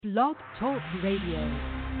Blog Talk Radio.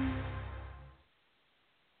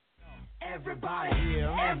 Everybody,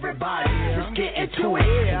 let's get into it.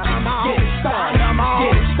 Come on, get it started.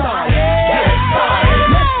 Get it started.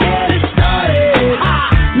 Get it started.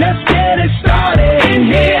 Let's get it started in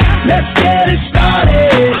here. Let's get it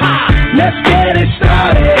started. Let's get it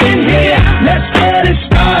started in here. Let's get it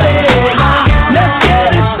started. Let's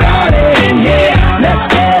get it started in here. Let's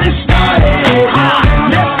get it started.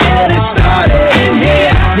 Let's get it started in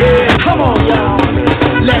here. Yeah, come on, y'all.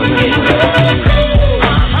 Let's get it.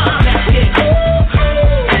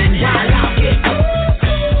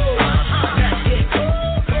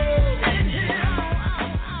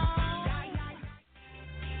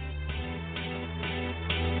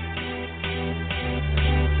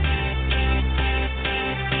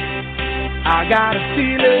 I got a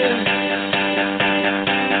feeling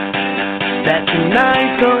that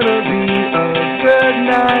tonight's gonna be a good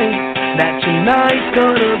night. That tonight's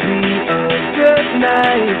gonna be a good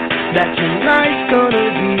night. That tonight's gonna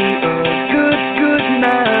be a good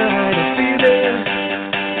night. I feel it.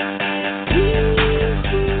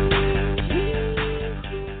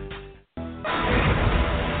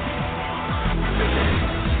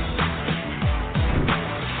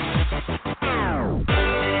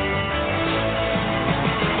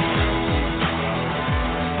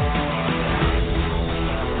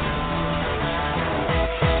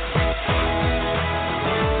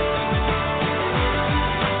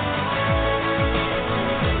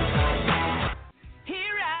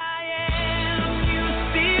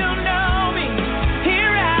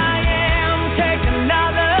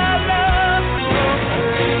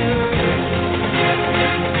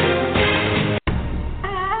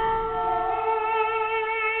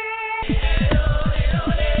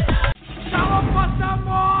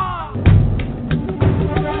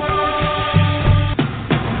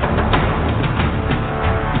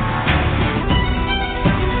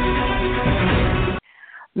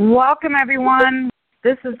 Welcome, everyone.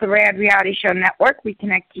 This is the Rad Reality Show Network. We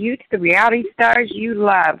connect you to the reality stars you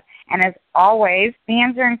love. And as always,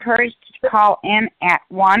 fans are encouraged to call in at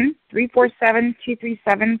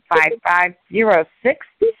 1-347-237-5506.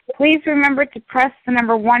 Please remember to press the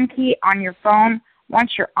number 1 key on your phone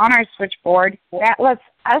once you're on our switchboard. That lets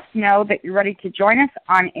us know that you're ready to join us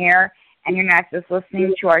on air and you're not just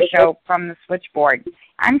listening to our show from the switchboard.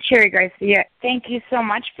 I'm Cherry Garcia. Thank you so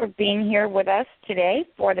much for being here with us today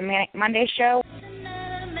for the Manic Monday Show.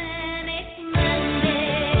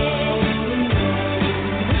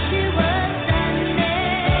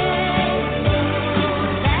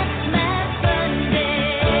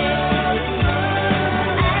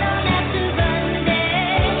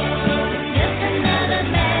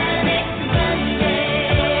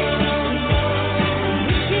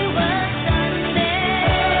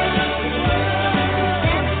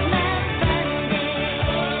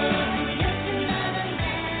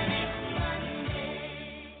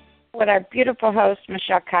 With our beautiful host,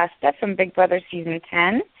 Michelle Costa from Big Brother Season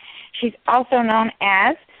 10. She's also known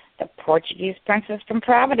as the Portuguese Princess from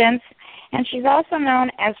Providence, and she's also known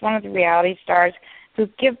as one of the reality stars who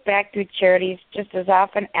give back through charities just as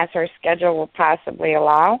often as her schedule will possibly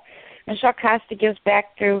allow. Michelle Costa gives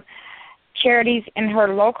back through charities in her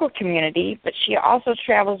local community, but she also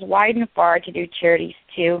travels wide and far to do charities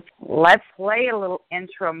too. Let's play a little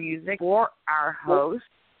intro music for our host.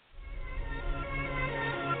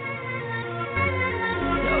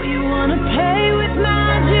 You wanna play with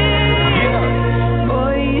magic?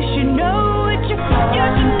 Boy, you should know what you got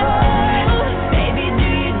to know. Baby, do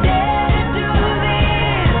you dare to do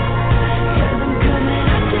this? 'Cause I'm coming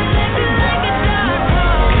up to let you like a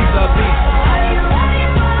dog. Are you ready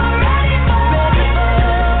for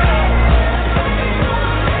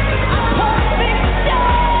perfect day?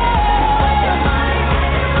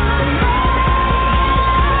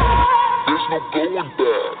 There's no going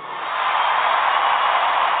back.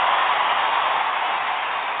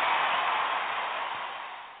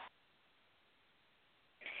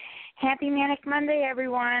 Happy Manic Monday,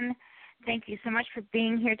 everyone. Thank you so much for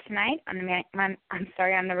being here tonight on the on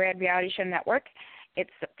the Rad Reality Show Network. It's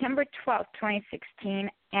September 12th, 2016,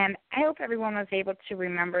 and I hope everyone was able to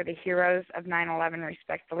remember the heroes of 9/11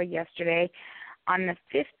 respectfully yesterday on the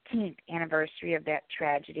 15th anniversary of that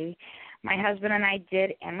tragedy. My husband and I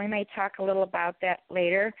did, and we may talk a little about that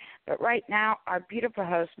later, but right now our beautiful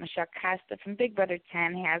host, Michelle Costa from Big Brother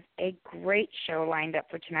 10, has a great show lined up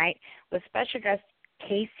for tonight with special guest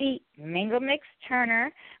Casey Mingle Mix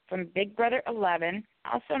Turner from Big Brother 11,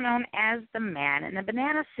 also known as the Man in the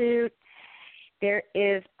Banana Suit. There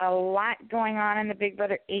is a lot going on in the Big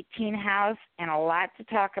Brother 18 house and a lot to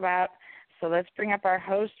talk about. So let's bring up our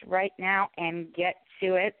host right now and get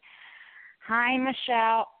to it. Hi,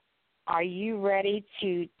 Michelle. Are you ready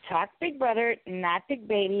to talk Big Brother, not Big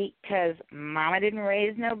Baby, because Mama didn't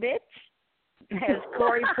raise no bitch? As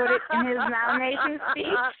Corey put it in his nomination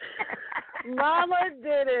speech. Mama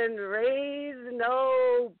didn't raise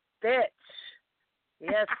no bitch.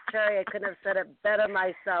 Yes, Cherry, I couldn't have said it better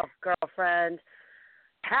myself, girlfriend.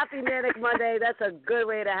 Happy Manic Monday. That's a good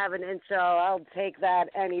way to have an intro. I'll take that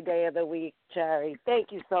any day of the week, Cherry.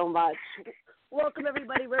 Thank you so much. Welcome,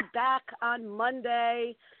 everybody. We're back on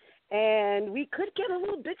Monday, and we could get a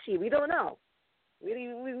little bitchy. We don't know.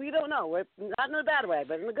 We don't know. We're not in a bad way,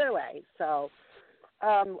 but in a good way. So,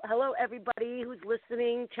 hello, everybody who's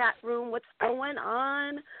listening. Chat room, what's going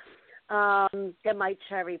on? Get my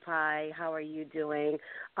cherry pie. How are you doing?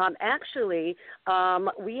 Actually,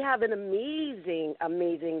 we have an amazing,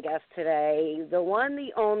 amazing guest today. The one,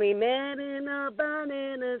 the only man in a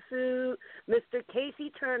banana suit, Mr.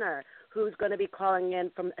 Casey Turner, who's going to be calling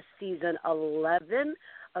in from season 11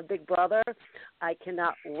 of Big Brother. I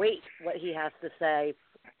cannot wait what he has to say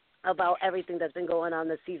about everything that's been going on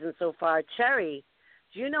this season so far. Cherry,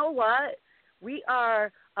 do you know what? We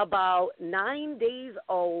are about 9 days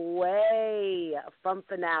away from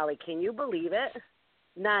finale. Can you believe it?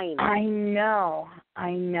 9. I know.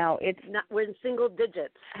 It's not. We're in single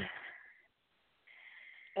digits.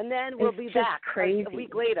 And then we'll be back crazy. A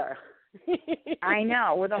week later. I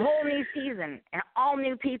know, with a whole new season and all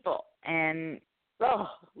new people and oh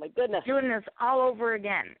my goodness, doing this all over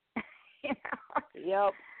again. You know?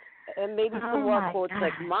 Yep. And maybe some more quotes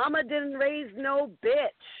like "Mama didn't raise no bitch."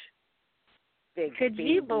 Big Could baby.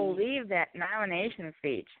 you believe that nomination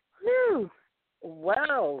speech? Whew.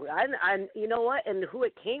 Whoa. I you know what? And who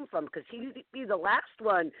it came from? Because he'd be the last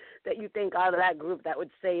one that you think out of that group that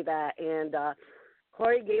would say that. And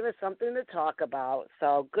Corey gave us something to talk about.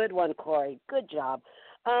 So good one, Corey. Good job.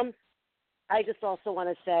 I just also want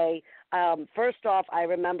to say, first off, I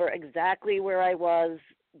remember exactly where I was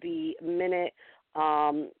the minute,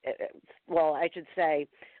 well, I should say,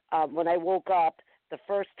 when I woke up, the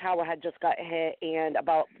first tower had just got hit, and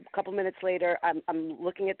about a couple minutes later, I'm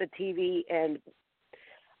looking at the TV, and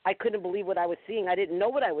I couldn't believe what I was seeing. I didn't know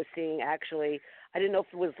what I was seeing, actually. I didn't know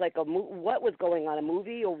if it was like what was going on, a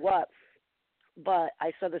movie or what. But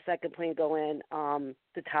I saw the second plane go in,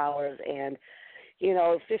 the towers, and,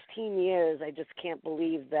 15 years, I just can't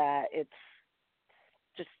believe that it's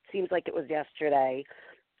just seems like it was yesterday.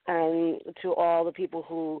 And to all the people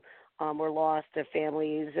who were lost, their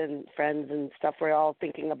families and friends and stuff, we're all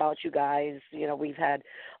thinking about you guys. We've had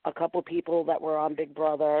a couple people that were on Big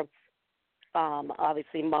Brother,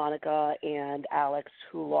 obviously Monica and Alex,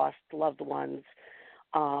 who lost loved ones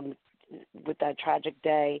with that tragic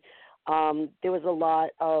day. There was a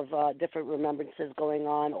lot of different remembrances going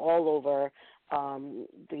on all over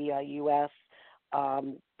the U.S.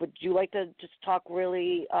 Would you like to just talk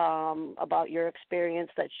really about your experience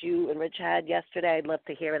that you and Rich had yesterday? I'd love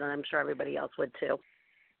to hear it, and I'm sure everybody else would too.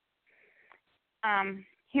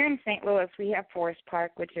 Here in St. Louis, we have Forest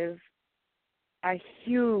Park, which is a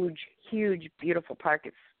huge, huge, beautiful park.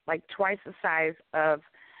 It's like twice the size of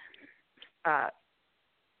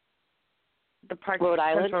the park. Rhode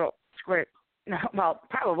Island? Central Square. No, well,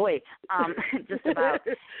 probably. Just about.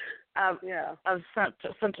 Yeah. Of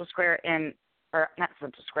Central Square or not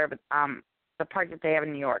Central Square, but the park that they have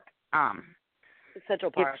in New York. Central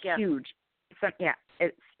Park. It's huge.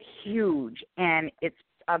 It's huge, and it's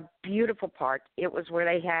a beautiful park. It was where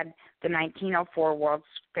they had the 1904 World's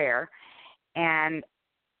Fair, and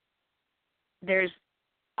there's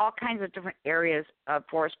all kinds of different areas of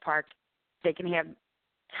Forest Park. They can have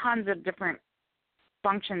tons of different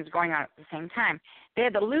functions going on at the same time. They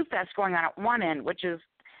had the Lou Fest going on at one end, which is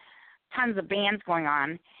tons of bands going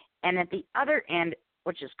on, and at the other end,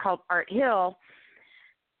 which is called Art Hill,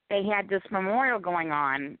 they had this memorial going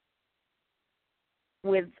on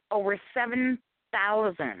with over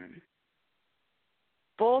 7,000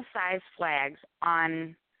 full-size flags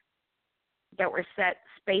on that were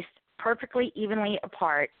spaced perfectly evenly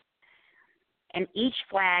apart, and each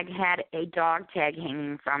flag had a dog tag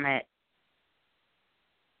hanging from it.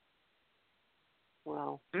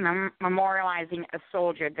 Wow. Memorializing a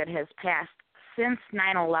soldier that has passed since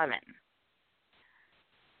 9/11.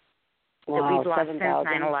 Wow, that we've lost 7,000.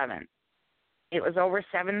 since 9/11. It was over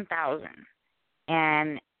 7,000.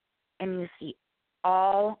 And you see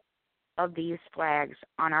all of these flags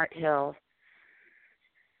on Art Hill.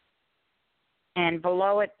 And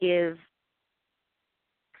below it is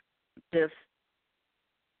this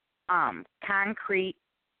concrete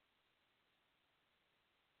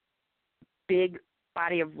big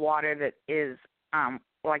body of water that is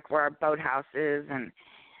like where our boathouse is, and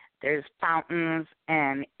There's fountains,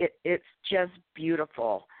 and it's just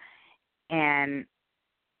beautiful. And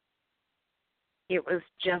it was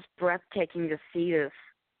just breathtaking to see this.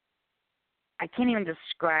 I can't even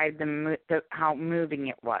describe how moving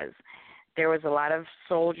it was. There was a lot of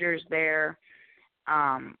soldiers there.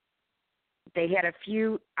 They had a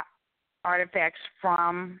few artifacts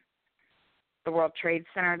from the World Trade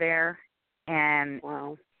Center there, and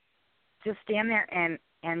wow. to stand there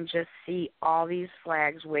and just see all these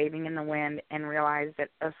flags waving in the wind and realize that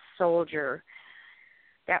a soldier,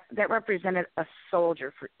 that represented a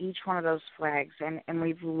soldier for each one of those flags, and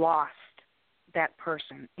we've lost that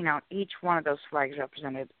person. You know, each one of those flags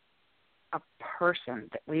represented a person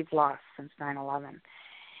that we've lost since 9/11.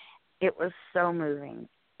 It was so moving,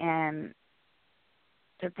 and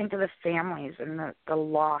to think of the families and the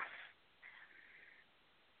loss,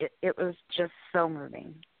 it was just so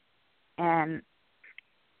moving. And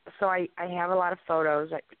so I have a lot of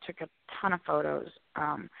photos. I took a ton of photos.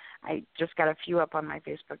 I just got a few up on my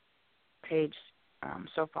Facebook page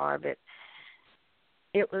so far, but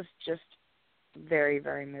it was just very,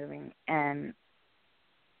 very moving. And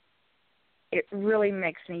it really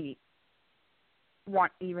makes me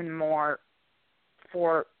want even more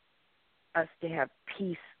for us to have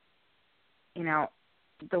peace. You know,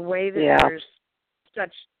 the way that there's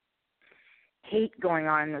such hate going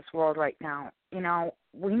on in this world right now, you know,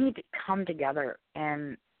 we need to come together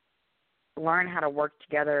and learn how to work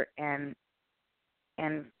together and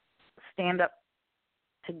stand up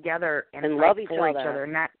together and love fight each for other. each other.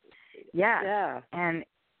 And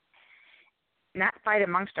not fight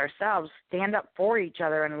amongst ourselves. Stand up for each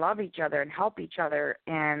other and love each other and help each other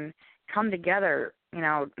and come together. You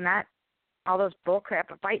know, not all those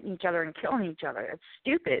bullcrap of fighting each other and killing each other. It's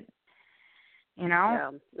stupid. You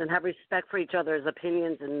know? Yeah, and have respect for each other's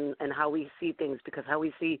opinions and how we see things, because how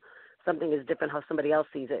we see something is different how somebody else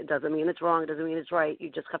sees it. It doesn't mean it's wrong. It doesn't mean it's right. You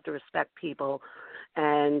just have to respect people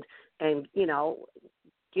and you know,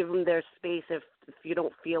 give them their space if you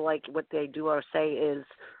don't feel like what they do or say is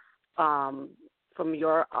from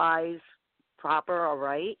your eyes proper or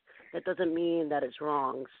right. That doesn't mean that it's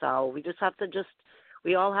wrong. So we just have to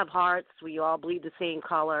we all have hearts. We all bleed the same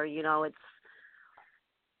color. You know, it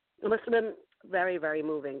must have been very, very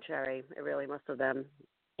moving, Cherry. It really must have been.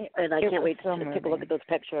 And I can't wait to take a look at those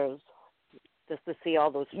pictures just to see all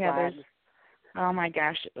those flags. Oh, my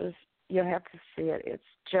gosh. You'll have to see it. It's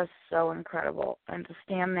just so incredible. And to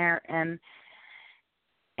stand there and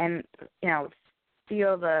you know,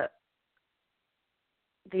 feel the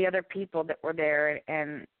other people that were there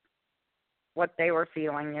and what they were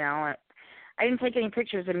feeling, you know. I didn't take any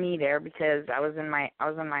pictures of me there because I was in my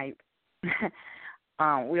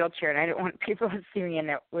wheelchair, and I didn't want people to see me in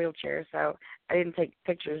that wheelchair, so I didn't take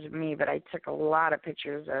pictures of me, but I took a lot of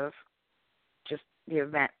pictures of just the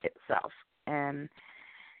event itself, and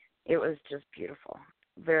it was just beautiful,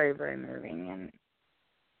 very, very moving, and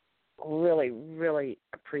really, really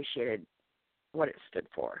appreciated what it stood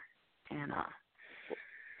for. And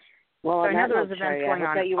well, so on I know that there note, was events Cherry, going I hope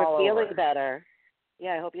on that you were all feeling over. better.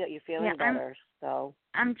 Yeah, I hope that you're feeling better.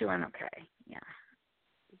 I'm doing okay. Yeah.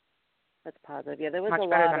 That's positive. Yeah, there was much a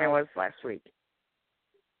better lot than I was last week.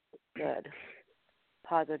 Good.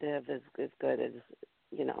 Positive is good as,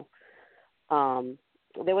 you know.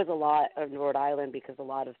 There was a lot in Rhode Island because a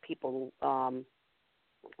lot of people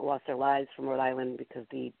lost their lives from Rhode Island because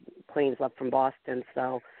the planes left from Boston.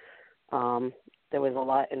 So there was a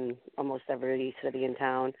lot in almost every city and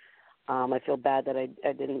town. I feel bad that I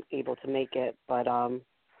didn't able to make it, but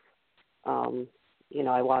you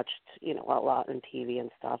know, I watched, you know, a lot on TV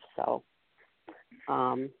and stuff. So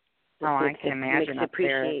I can imagine up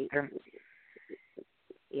there.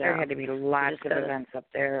 There had to be lots of events up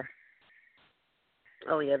there.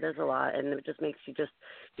 Oh, yeah, there's a lot, and it just makes you just,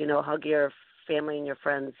 you know, hug your family and your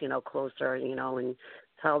friends, you know, closer, you know, and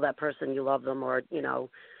tell that person you love them, or, you know,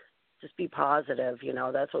 just be positive, you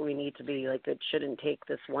know. That's what we need to be. Like, it shouldn't take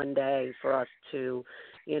this one day for us to,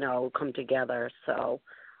 you know, come together. So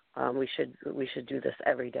we should do this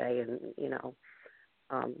every day, and, you know,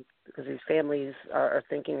 because these families are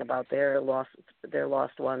thinking about their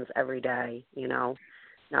lost ones every day, you know,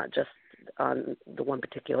 not just on the one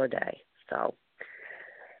particular day. So,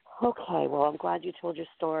 okay, well, I'm glad you told your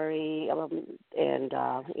story, and,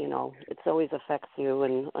 you know, it always affects you,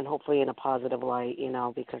 and hopefully in a positive light, you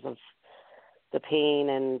know, because of the pain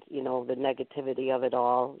and, you know, the negativity of it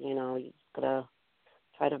all. You know, you got to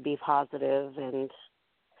try to be positive and,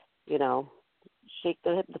 you know, shake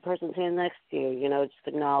the person's hand next to you, you know, just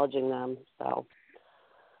acknowledging them. So,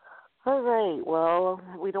 all right, well,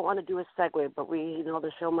 we don't want to do a segue, but we, you know,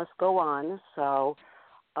 the show must go on. So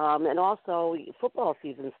And also, football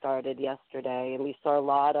season started yesterday, and we saw a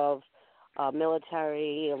lot of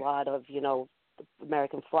military, a lot of, the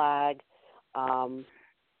American flag, and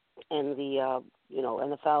the,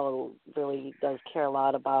 NFL really does care a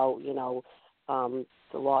lot about,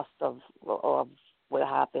 the loss of what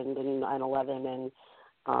happened in 9/11, and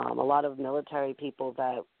a lot of military people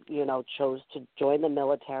that, chose to join the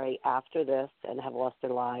military after this and have lost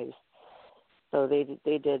their lives. So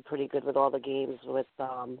they did pretty good with all the games with,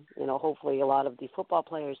 hopefully a lot of the football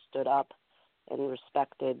players stood up and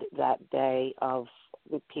respected that day of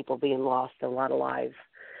people being lost and a lot of lives.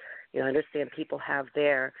 I understand people have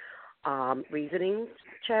their reasoning,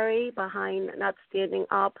 Cherry, behind not standing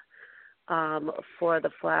up for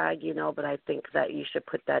the flag, but I think that you should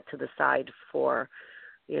put that to the side for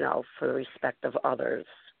the respect of others.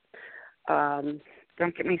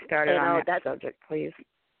 Don't get me started on that subject, please.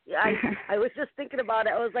 I was just thinking about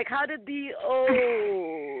it. I was like, how did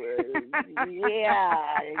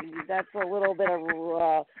that's a little bit of,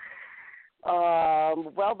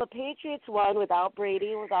 well, the Patriots won without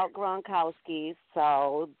Brady, without Gronkowski,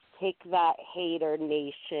 so take that, hater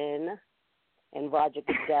nation, and Roger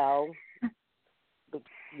Goodell, the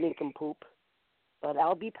nincompoop. But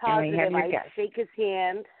I'll be positive I'd shake his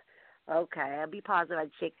hand. Okay, I'd be positive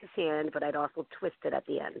I'd shake his hand, but I'd also twist it at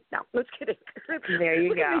the end. No, let's kidding. There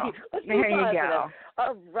you go. There you go.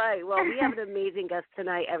 All right. Well, we have an amazing guest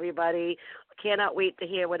tonight, everybody. Cannot wait to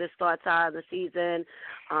hear what his thoughts are on the season.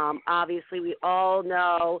 Obviously, we all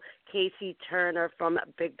know Casey Turner from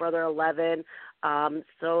Big Brother 11.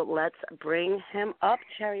 So let's bring him up,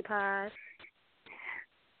 Cherry Pie.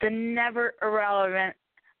 The never irrelevant,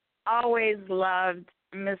 always loved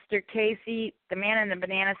Mr. Casey, the man in the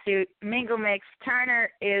banana suit, Mingle Mix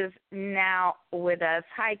Turner is now with us.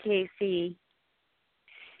 Hi, Casey.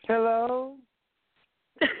 Hello.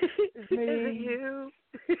 It's me. Is it you?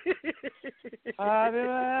 I've been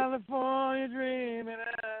out California dreaming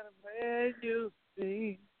of where you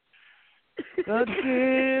see the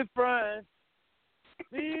difference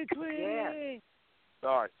between.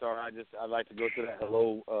 Sorry. I like to go to that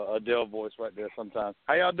hello Adele voice right there sometimes.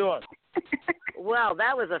 How y'all doing? Well,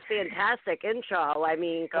 that was a fantastic intro. I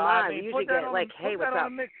mean, come on. We usually get like, hey, what's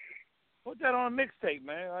up? Put that on a mixtape,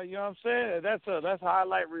 man. You know what I'm saying? That's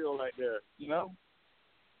highlight reel right there,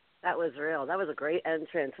 That was real. That was a great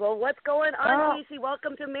entrance. Well, what's going on, Casey?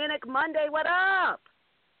 Welcome to Manic Monday. What up?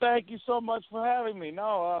 Thank you so much for having me.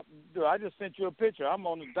 No, dude, I just sent you a picture. I'm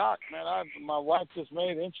on the dock, man. My wife just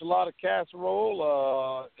made enchilada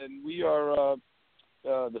casserole, and we are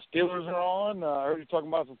the Steelers are on. I heard you talking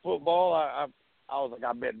about some football. I was like,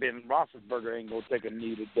 I bet Ben Roethlisberger ain't gonna take a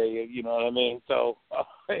knee today. You know what I mean? So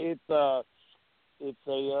it's a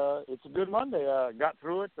good Monday. Got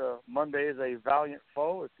through it. Monday is a valiant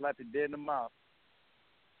foe. It slapped you dead in the mouth.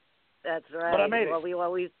 That's right. But I made it.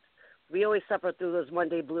 We always suffer through those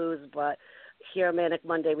Monday blues, but here on Manic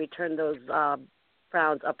Monday we turn those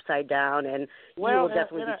frowns upside down, and you will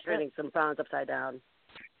definitely be turning some frowns upside down.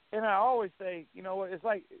 And I always say, it's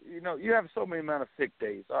like, you have so many amount of sick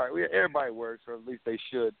days. All right, everybody works, or at least they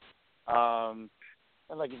should. And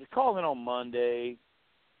like if you call in on Monday,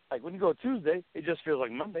 like when you go Tuesday, it just feels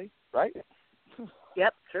like Monday, right?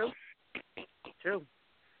 Yep, true.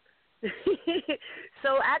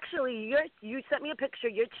 So actually, you sent me a picture.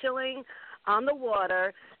 You're chilling on the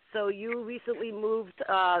water. So you recently moved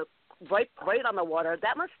right on the water.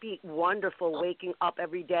 That must be wonderful, waking up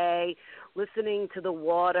every day, listening to the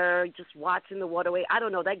water, just watching the waterway. I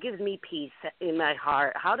don't know. That gives me peace in my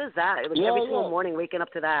heart. How does that? Every single morning, waking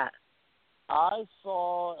up to that. I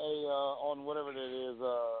saw on whatever it is,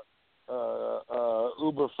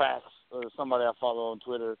 Uber Facts or somebody I follow on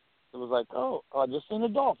Twitter. It was like, I just seen a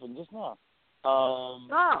dolphin just now.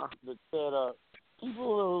 That said,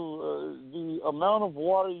 people, the amount of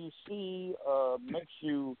water you see makes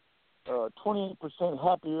you 28%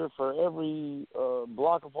 happier for every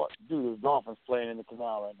block of water. Dude, there's dolphins playing in the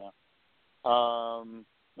canal right now.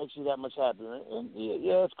 Makes you that much happier. And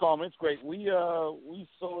yeah, it's calm. It's great. We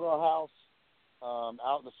sold our house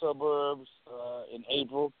out in the suburbs in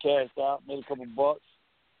April, cashed out, made a couple bucks.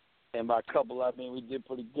 And by a couple, I mean we did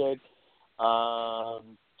pretty good.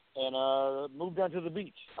 And moved down to the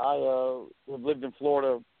beach. I have lived in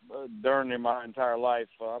Florida during my entire life.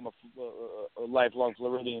 I'm a lifelong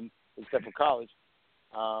Floridian, except for college.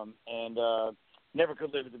 And never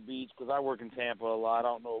could live at the beach because I work in Tampa a lot. I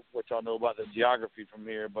don't know what y'all know about the geography from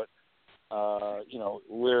here, but,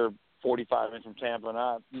 we're 45 minutes from Tampa, and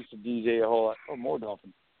I used to DJ a whole lot, or more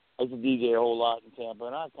dolphins. I used to DJ a whole lot in Tampa,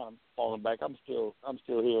 and I kind of fallen back. I'm still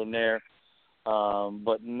here and there,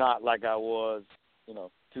 but not like I was,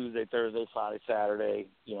 Tuesday, Thursday, Friday, Saturday.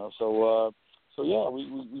 So yeah,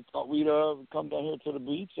 we thought we'd come down here to the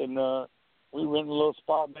beach, and we rented a little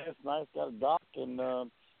spot last night. Got a dock, and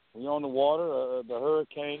we on the water. The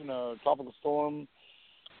hurricane, tropical storm,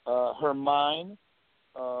 Hermine,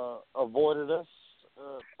 avoided us.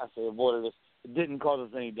 I say avoided us. It didn't cause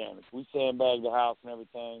us any damage. We sandbagged the house and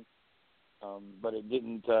everything, but it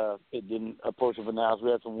didn't approach us in the house.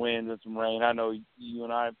 We had some wind and some rain. I know you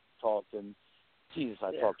and I talked, and Jesus,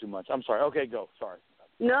 I talked too much. I'm sorry. Okay, go. Sorry.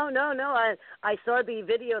 No. I saw the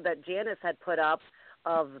video that Janice had put up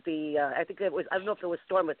of the. I think it was. I don't know if it was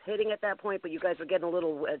storm was hitting at that point, but you guys were getting a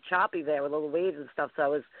little choppy there with little waves and stuff. So I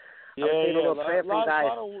was saying a little prayer for you guys.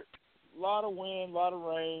 Lot of wind, lot of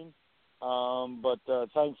rain, but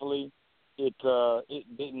thankfully it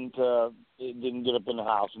didn't get up in the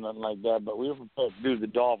house or nothing like that. But we were prepared. Dude, the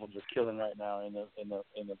dolphins are killing right now in the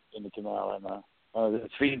canal right now.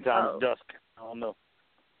 It's feeding time. It's dusk. I don't know.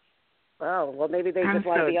 Oh, well, maybe they just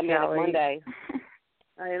want to be on Manic Monday.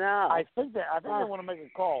 I know. I think they want to make a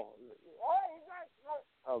call.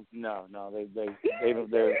 Oh no, they don't.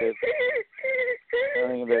 Their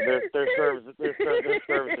service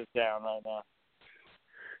is down right now.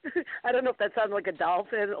 I don't know if that sounded like a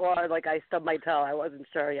dolphin or like I stubbed my toe. I wasn't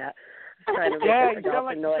sure yet. Trying to you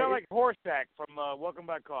sound like Horseback from Welcome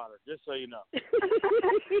Back, Kotter. Just so you know.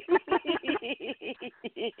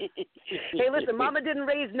 Hey, listen, Mama didn't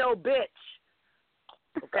raise no bitch.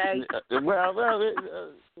 Okay. Well,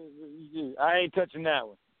 I ain't touching that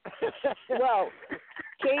one. Well,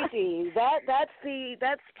 Casey,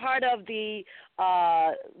 that's part of the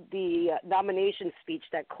nomination speech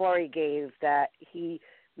that Corey gave, that he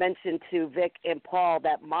mentioned to Vic and Paul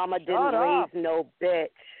that Mama didn't raise no bitch.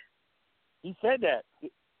 He said that.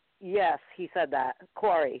 Yes, he said that.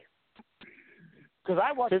 Corey. Because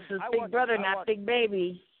I watched. This is Big Brother, not Big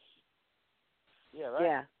Baby. Yeah, right.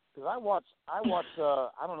 Yeah. Because I watch. I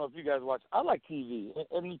don't know if you guys watch. I like TV,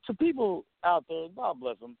 and to people out there, God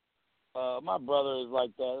bless them. My brother is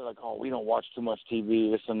like that. They're like, oh, we don't watch too much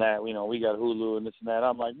TV, this and that. We got Hulu and this and that.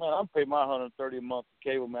 I'm like, man, I'm paying my $130 a month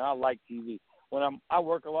for cable, man. I like TV. I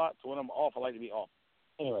work a lot, so when I'm off, I like to be off.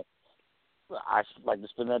 Anyway, I like to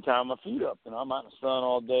spend that time with my feet up. I'm out in the sun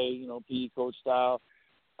all day, PE coach style.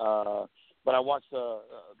 But I watch I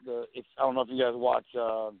don't know if you guys watch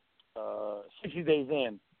 60 Days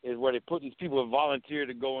In, is where they put these people who volunteer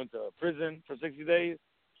to go into prison for 60 days.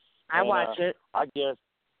 I watch it. I guess.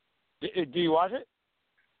 Do you watch it?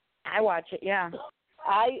 I watch it, yeah.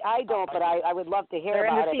 I don't, but I would love to hear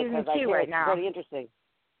about it because I hear it's pretty interesting.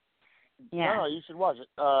 Yeah. No, you should watch it.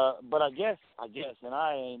 But I guess, and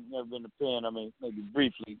I ain't never been to pen. I mean, maybe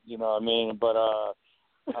briefly, you know what I mean. But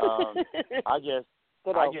I guess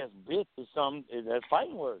bitch is that's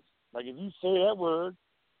fighting words. Like if you say that word,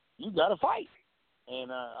 you got to fight.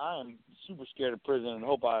 And I am super scared of prison and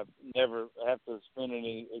hope I never have to spend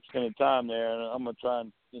any extended time there. And I'm gonna try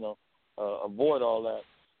and avoid all that.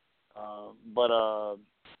 But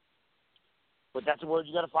that's a word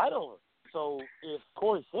you got to fight over. So if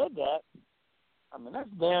Corey said that, I mean, that's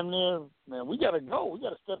damn near, man, we got to go. We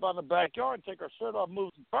got to step out in the backyard and take our shirt off,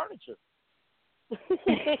 move some furniture.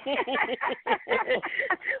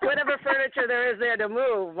 Whatever furniture there is there to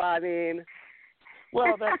move, I mean.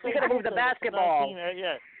 Well, that's we got to move the basketball.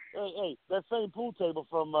 Yeah. Hey, that same pool table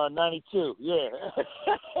from 92. Yeah.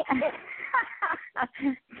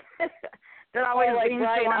 That always like leans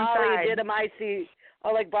Brian to one Ollie side. did in my season.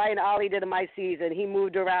 Like Brian Ollie did in my season. He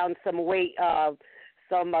moved around some weight,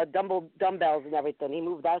 some dumbbells and everything. He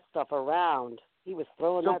moved that stuff around. He was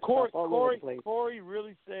throwing that stuff all over the place. Corey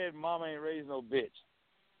really said, "Mama ain't raised no bitch."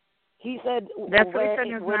 He said that's what he said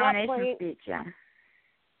in his nomination speech. Yeah.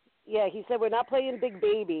 Yeah, he said we're not playing Big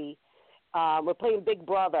Baby. We're playing Big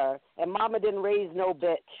Brother, and Mama didn't raise no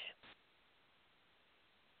bitch.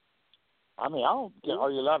 I mean, I don't. Are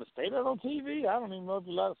you allowed to say that on TV? I don't even know if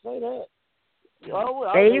you're allowed to say that. Oh,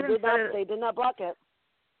 well, they did not block it.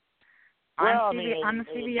 On the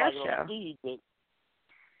CBS show.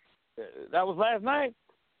 That was last night?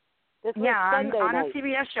 This was Sunday on night. a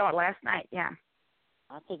CBS show last night, yeah.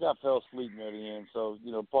 I think I fell asleep near the end, so,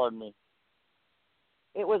 pardon me.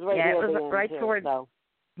 It was right near the end.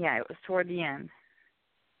 Yeah, it was toward the end.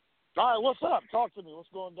 All right, what's up? Talk to me. What's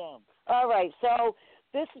going down? All right, so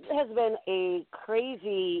this has been a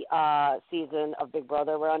crazy season of Big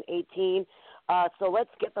Brother. We're on 18. So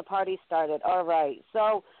let's get the party started. All right.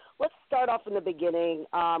 So let's start off in the beginning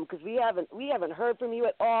because we haven't heard from you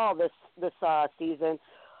at all this season.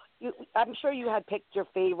 I'm sure you had picked your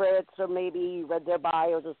favorites or maybe you read their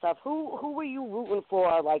bios and stuff. Who were you rooting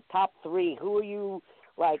for, like top three? Who are you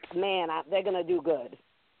like, man, they're going to do good?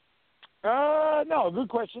 No, good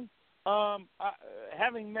question.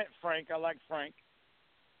 Having met Frank, I like Frank.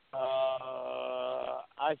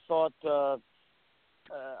 I thought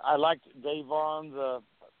I liked Davon's,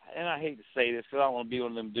 and I hate to say this because I don't want to be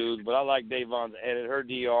one of them dudes, but I like Davon's edit. Her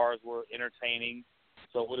DRs were entertaining,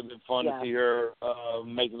 so it would have been fun to see her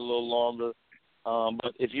make it a little longer.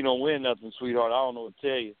 But if you don't win nothing, sweetheart, I don't know what to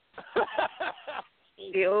tell you.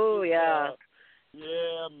 Oh, yeah.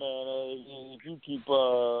 Yeah, man. If you keep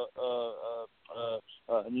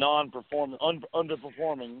non-performing,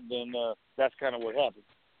 underperforming, then that's kind of what happens.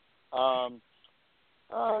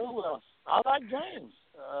 Who else? I like James.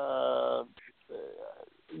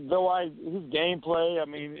 Though his gameplay, I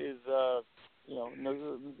mean, is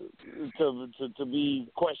to be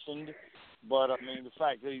questioned. But I mean, the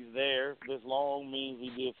fact that he's there this long means he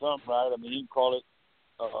did something right. I mean, you can call it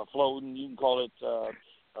floating, you can call it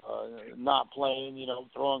not playing,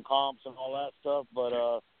 throwing comps and all that stuff. But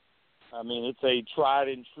I mean, it's a tried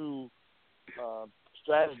and true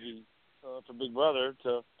strategy for Big Brother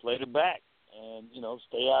to play the back and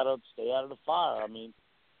stay out of the fire. I mean,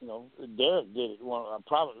 Derek did it.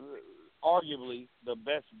 Probably, arguably, the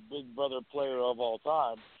best Big Brother player of all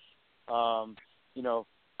time.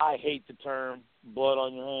 I hate the term blood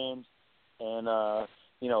on your hands, and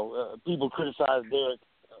people criticize Derek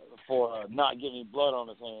for not getting blood on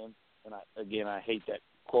his hands, and I hate that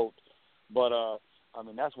quote, but I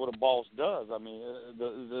mean that's what a boss does. I mean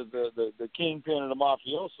the kingpin and the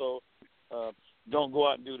mafioso don't go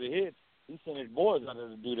out and do the hits. He sent his boys out there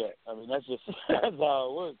to do that. I mean that's how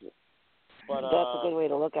it works. But that's a good way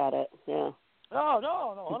to look at it. Yeah.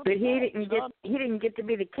 No. But he didn't get to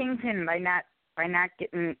be the kingpin by not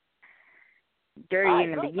getting dirty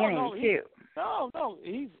in the beginning too. No.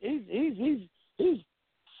 He's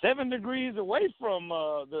 7 degrees away from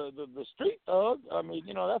the street thug. I mean,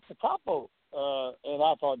 that's the capo. And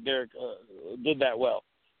I thought Derek did that well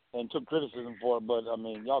and took criticism for it. But I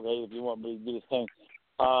mean, y'all hate if you want, but he did his thing.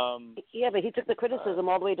 Yeah, but he took the criticism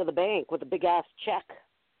all the way to the bank with a big ass check.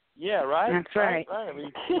 Yeah, right. That's right. I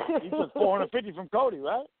mean, he took $450 from Cody,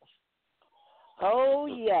 right? Oh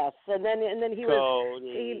yes, and then he was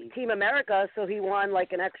Team America, so he won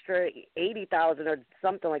like an extra $80,000 or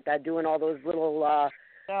something like that, doing all those little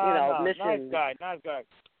missions. Nice guy.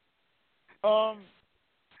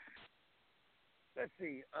 Let's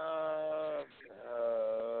see.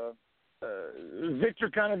 Victor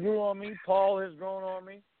kind of grew on me. Paul has grown on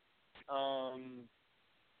me.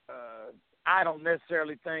 I don't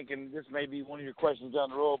necessarily think, and this may be one of your questions down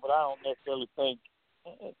the road, but I don't necessarily think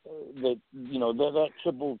that that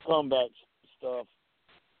triple comeback stuff.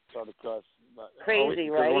 Sorry to cuss. Crazy,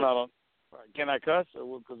 right? We're not on, can I cuss?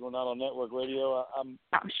 Because we're not on network radio. I'm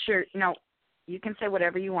sure. No, you can say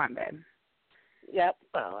whatever you want, babe. Yep.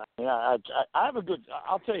 Well, I have a good.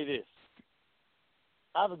 I'll tell you this.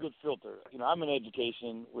 I have a good filter. I'm in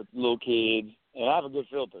education with little kids, and I have a good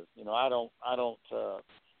filter. I don't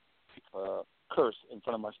curse in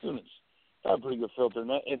front of my students. I have a pretty good filter, and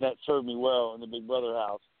that served me well in the Big Brother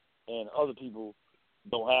house. And other people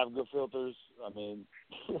don't have good filters. I mean,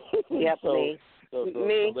 yep, me. So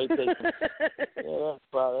they take yeah,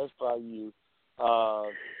 that's probably you.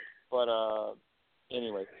 But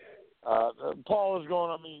anyway, Paul is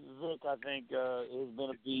going. I mean, Vic, I think has been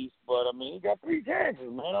a beast. But I mean, he got 3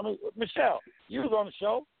 chances, man. I mean, Michelle, you was on the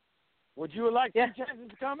show. Would you have liked 3 chances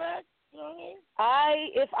to come back? You know what I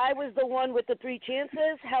mean? If I was the one with the 3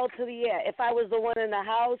 chances, hell to the yeah. If I was the one in the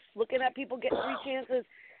house looking at people get 3 chances,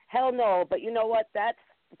 hell no. But you know what? That's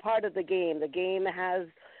part of the game. The game has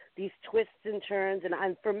these twists and turns,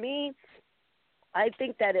 and for me, I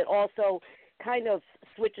think that it also kind of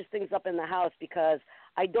switches things up in the house because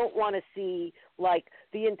I don't want to see like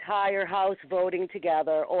the entire house voting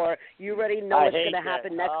together, or you already know what's going to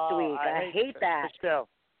happen next week. I hate that.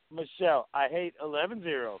 Michelle, I hate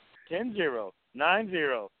 11-0. 10-0,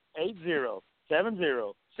 9-0, 8-0,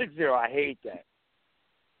 7-0, 6-0. I hate that.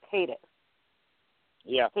 Hate it.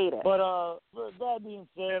 Yeah. Hate it. But that being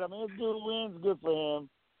said, I mean, if dude wins, good for him.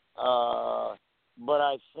 But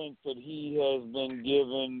I think that he has been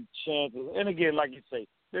given chances. And again, like you say,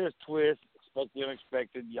 there's twists, expect the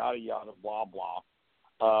unexpected, yada, yada, blah, blah.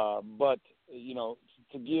 But,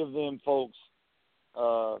 to give them folks,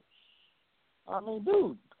 I mean,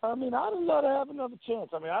 dude, I'd love to have another chance.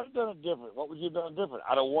 I mean, I'd have done it different. What would you have done different?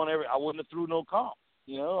 I wouldn't have threw no comp.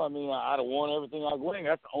 I mean, I'd have won everything I win.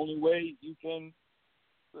 That's the only way you can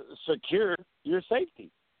secure your safety.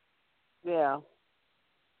 Yeah.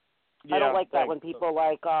 I don't like that when people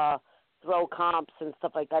throw comps and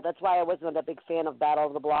stuff like that. That's why I wasn't a big fan of Battle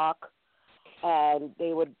of the Block. and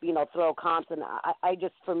they would, throw comments. And I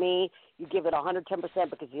just, for me, you give it 110%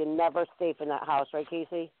 because you're never safe in that house, right,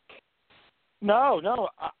 Casey? No.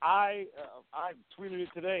 I tweeted it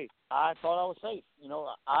today. I thought I was safe.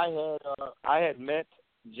 I had met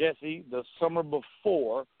Jesse the summer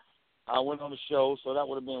before I went on the show, so that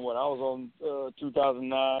would have been I was on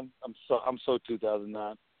 2009. I'm so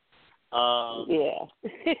 2009. Yeah.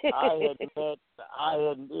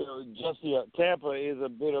 Jesse. Tampa is a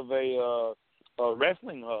bit of a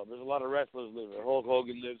wrestling hub. There's a lot of wrestlers live here. Hulk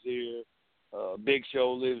Hogan lives here. Big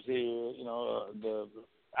Show lives here.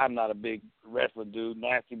 I'm not a big wrestler dude.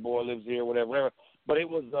 Nasty Boy lives here. Whatever. But it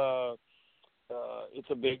was it's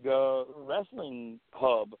a big wrestling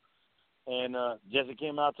hub. And Jesse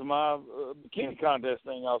came out to my bikini contest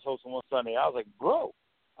thing I was hosting one Sunday. I was like, bro.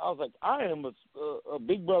 I am a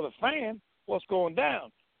Big Brother fan. What's going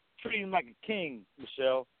down? Treat him like a king,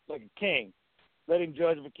 Michelle, like a king. Let him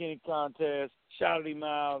judge a bikini contest. Shout him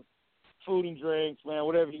out. Food and drinks, man,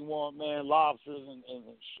 whatever you want, man. Lobsters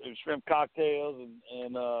and shrimp cocktails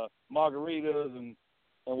and margaritas and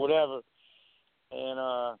whatever.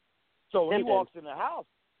 And so when he walks in the house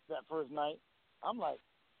that first night, I'm like,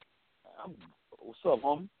 what's up,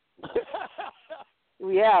 homie?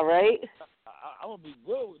 Yeah, right? I'm going to be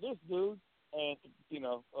good with this dude. And,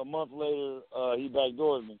 a month later, he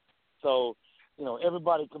backdoored me. So,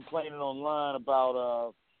 everybody complaining online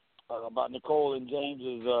about Nicole and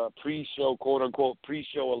James's pre-show, quote-unquote,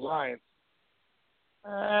 pre-show alliance.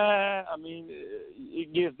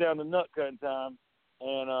 It gets down to nut-cutting time,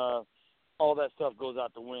 and all that stuff goes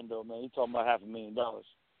out the window, man. You're talking about $500,000.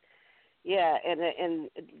 Yeah, and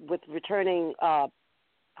with returning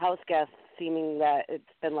house guests, seeming that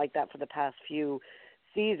it's been like that for the past few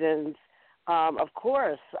seasons, of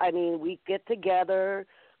course, we get together,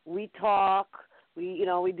 we talk,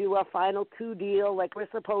 we do our final two deal like we're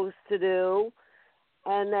supposed to do,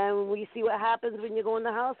 and then we see what happens when you go in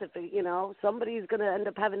the house. If somebody's going to end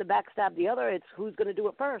up having to backstab the other, it's who's going to do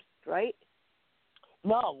it first, right?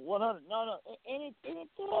 No, 100. No. And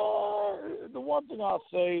the one thing I'll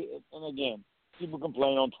say, and again, people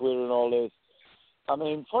complain on Twitter and all this.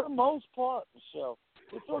 For the most part, Michelle,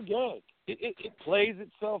 it's organic. It plays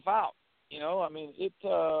itself out.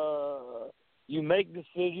 You make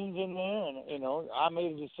decisions in there, and I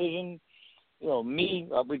made a decision.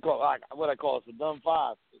 We call what I call the dumb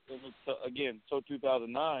five. It's again, so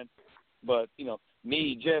 2009, but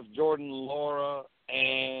me, Jeff, Jordan, Laura,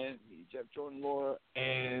 and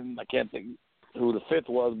I can't think who the fifth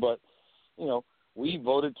was, but we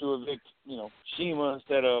voted to evict Shima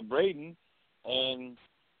instead of Braden, and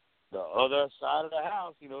the other side of the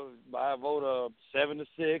house, by a vote of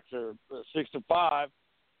 7-6 or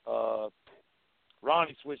 6-5,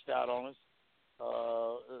 Ronnie switched out on us.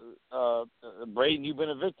 Braden, you've been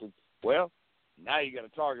evicted. Well, now you got a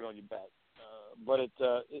target on your back. But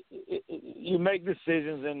you make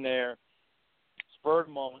decisions in there, spur of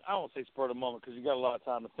the moment. I won't say spur of the moment because you got a lot of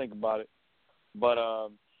time to think about it. But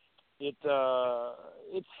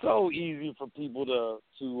it's so easy for people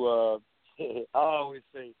to I always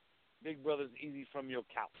say, Big Brother's easy from your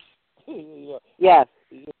couch. Yes.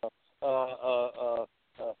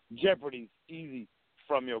 Jeopardy's easy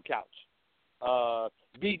from your couch.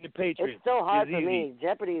 Beating the Patriots. It's so hard is for easy. me.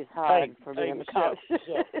 Jeopardy's hard for me on the couch.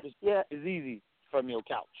 Yeah, it's easy from your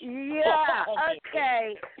couch. Yeah.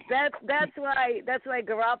 Okay. That's why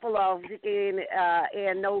Garoppolo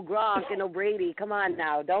and no Gronk and no Brady. Come on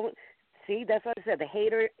now, don't. See, that's what I said. The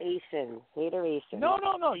hateration. No.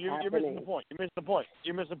 You're missing the point. You're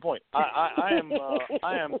missing the point. I am.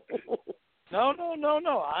 No.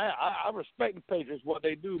 I respect the Patriots. What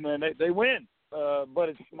they do, man. They win. But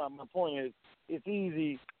it's my point is, it's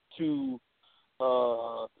easy to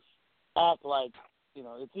act like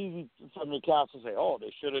it's easy from the couch to say, oh,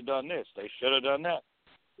 they should have done this. They should have done that.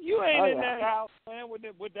 You ain't in that house, man, with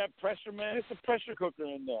that pressure, man. It's a pressure cooker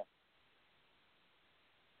in there.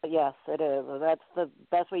 Yes, it is. That's the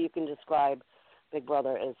best way you can describe Big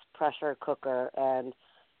Brother is pressure cooker, and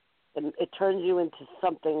it turns you into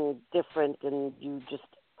something different, and you just,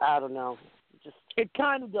 I don't know, just it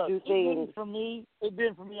kind of does. Do things. It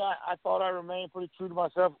did for me. I thought I remained pretty true to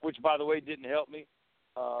myself, which, by the way, didn't help me.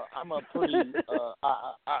 I'm a pretty,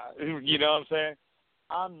 you know what I'm saying?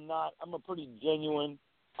 I'm a pretty genuine,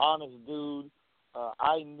 honest dude.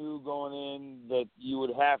 I knew going in that you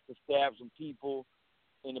would have to stab some people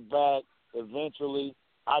in the back eventually.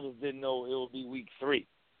 I just didn't know it would be week 3.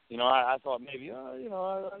 I thought maybe,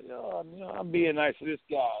 I'm being nice to this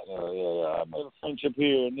guy. I made a friendship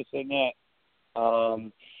here and this and that.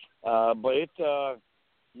 But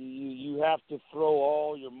you have to throw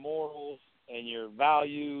all your morals and your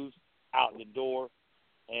values out the door,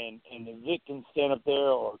 and Vic can stand up there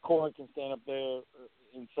or Corey can stand up there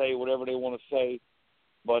and say whatever they want to say.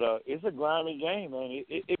 But it's a grimy game, man.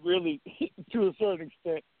 It really, to a certain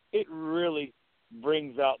extent, it really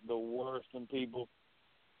brings out the worst in people.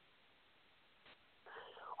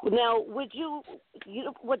 Now, would you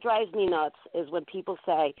know, what drives me nuts is when people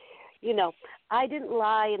say, you know, I didn't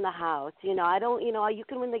lie in the house. You know, I don't, you know, you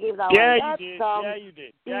can win the game without lying. Yeah, you did. Yeah, you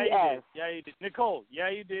did. Yeah, you did. Yeah, you did. Nicole, yeah,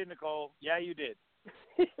 you did, Nicole. Yeah, you did.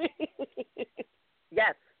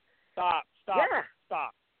 Yes. Stop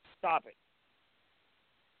it.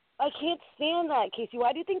 I can't stand that, Casey.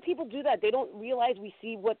 Why do you think people do that? They don't realize we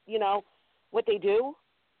see what, you know, what they do?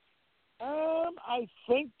 I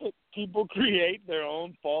think that people create their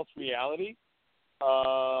own false reality,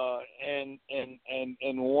 and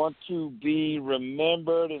want to be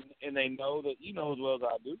remembered, and they know that, you know as well as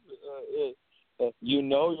I do, you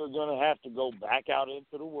know you're going to have to go back out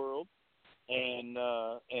into the world and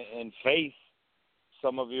face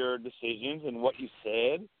some of your decisions and what you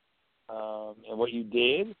said, and what you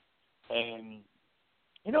did, and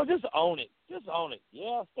you know, just own it. Just own it.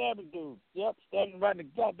 Yeah, stab a dude. Yep, stab him right in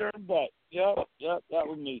the goddamn back. Yep, that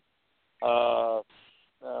was me. I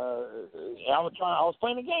was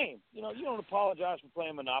playing a game. You know, you don't apologize for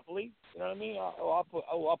playing Monopoly. You know what I mean? I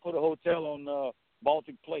put a hotel on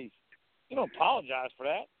Baltic Place. You don't apologize for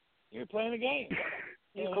that. You're playing a game.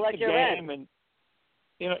 You collect your rent. And,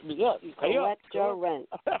 you know, yeah, you collect your rent.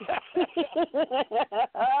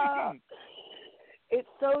 It's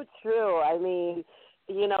so true. I mean,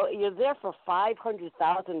 you know, you're there for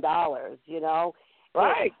 $500,000, you know.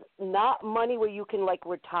 Right. It's not money where you can, like,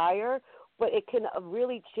 retire, but it can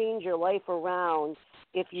really change your life around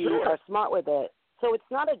if you are smart with it. So it's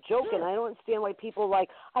not a joke, and I don't understand why people are like,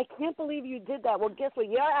 I can't believe you did that. Well, guess what?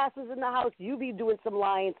 Your ass is in the house. You be doing some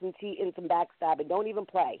lying, some cheating, some backstabbing. Don't even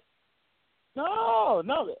play. No.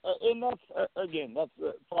 And that's, again, that's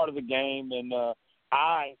part of the game, and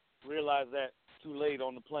I realized that too late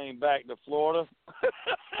on the plane back to Florida.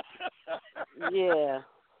 Yeah.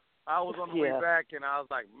 I was on the way back, and I was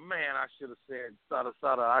like, man, I should have said sada.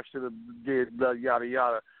 I should have did yada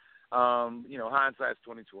yada. You know, hindsight's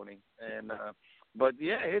 20/20, and but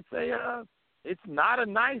yeah, it's not a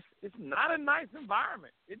nice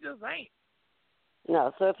environment. It just ain't.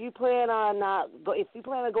 No, so if you plan on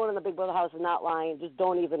going in the Big Brother house and not lying, just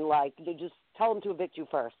don't even just tell them to evict you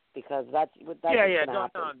first, because that's yeah.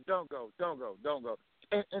 Don't go.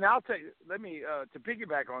 And I'll tell you, let me to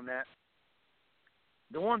piggyback on that.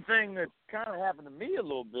 The one thing that kind of happened to me a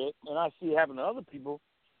little bit, and I see it happen to other people,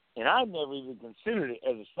 and I never even considered it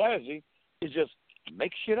as a strategy, is just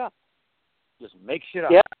make shit up. Just make shit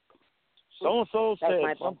up. Yeah. So and so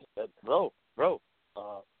said something. Bro,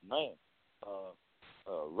 man.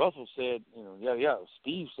 Russell said, you know, yeah.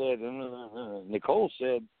 Steve said, Nicole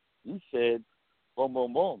said, you said, boom,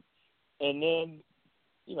 boom, boom. And then,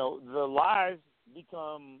 you know, the lies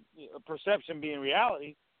become, perception being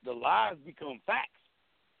reality, the lies become facts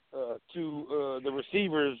to the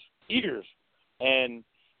receiver's ears. And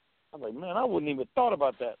I'm like, man, I wouldn't even thought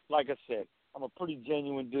about that. Like I said, I'm a pretty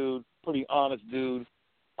genuine dude, pretty honest dude,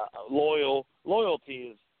 loyal.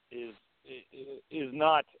 Loyalty is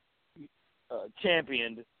not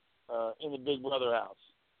championed in the Big Brother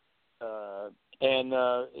house. And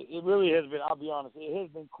it really has been, I'll be honest, it has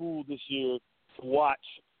been cool this year to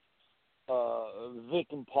watch Vic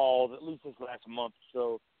and Paul, at least this last month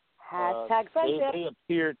or so. Hashtag friendship.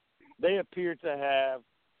 They appear to have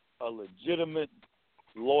a legitimate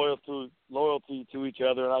loyalty to each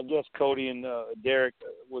other, and I guess Cody and Derek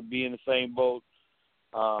would be in the same boat,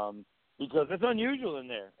 because it's unusual in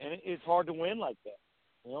there, and it's hard to win like that.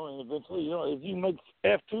 You know, and eventually, you know, if you make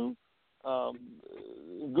F2,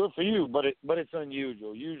 good for you, but it's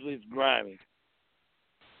unusual. Usually it's grimy.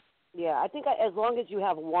 Yeah, I think as long as you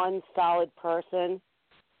have one solid person,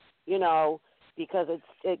 you know, because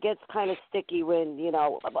it gets kind of sticky when, you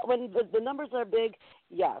know, when the numbers are big,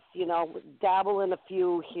 yes, you know, dabble in a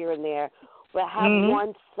few here and there, but have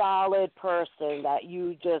one solid person that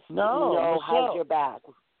you just know has your back.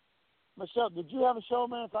 Michelle, did you have a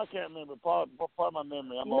showmance? I can't remember. Part of my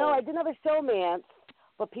memory. I didn't have a showmance,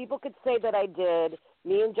 but people could say that I did.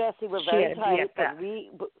 Me and Jesse were very tight, but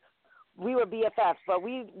we were BFFs, but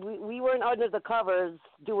we weren't under the covers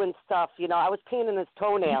doing stuff. You know, I was painting his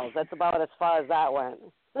toenails. That's about as far as that went.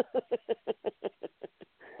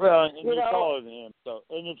 Well, and you're taller than him, so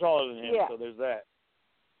there's that.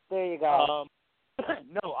 There you go.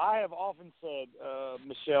 No, I have often said,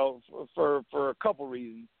 Michelle, for a couple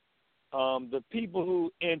reasons, the people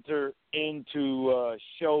who enter into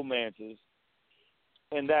showmances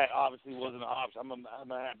and that obviously wasn't an option.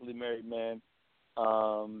 I'm a happily married man.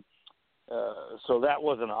 So that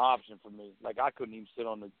wasn't an option for me. Like, I couldn't even sit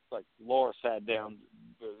on the, like, Laura sat down,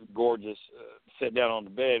 gorgeous, sat down on the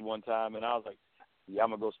bed one time, and I was like, yeah, I'm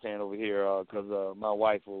going to go stand over here because my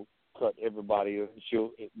wife will cut everybody.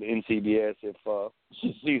 She'll, the NCBS, if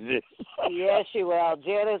she sees this. Yeah, she will.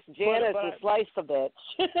 Janice will slice a bitch.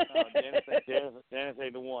 Janice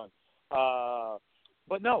ain't the one.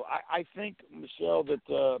 But no, I think, Michelle,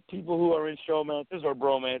 that people who are in showmances or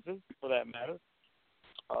bromances, for that matter,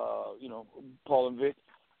 you know, Paul and Vic,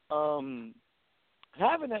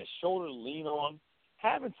 having that shoulder to lean on,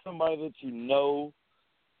 having somebody that you know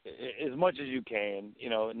as much as you can, you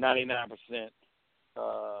know, 99%.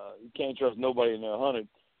 You can't trust nobody in there 100,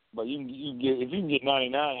 but you get, if you can get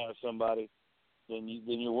 99 out of somebody, then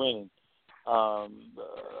you're winning.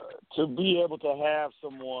 To be able to have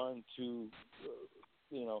someone to,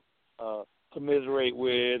 you know, commiserate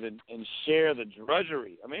with and share the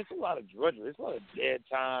drudgery. I mean, it's a lot of drudgery. It's a lot of dead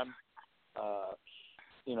time,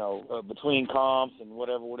 you know, between comps and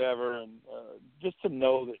whatever. And just to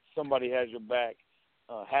know that somebody has your back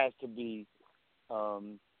has to be,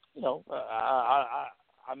 you know,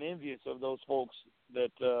 I'm envious of those folks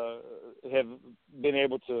that have been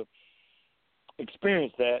able to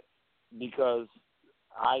experience that, because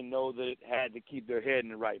I know that it had to keep their head in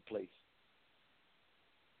the right place.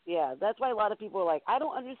 Yeah, that's why a lot of people are like, I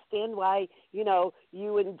don't understand why, you know,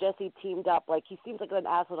 you and Jesse teamed up. Like, he seems like an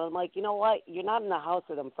asshole. I'm like, you know what? You're not in the house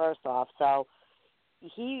with him, first off. So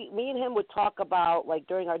me and him would talk about, like,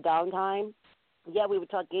 during our downtime, yeah, we would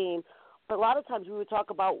talk game, but a lot of times we would talk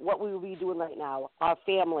about what we would be doing right now, our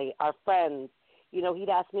family, our friends. You know, he'd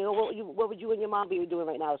ask me, oh, what would you and your mom be doing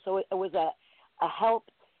right now? So it was a help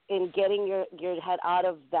in getting your head out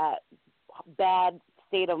of that bad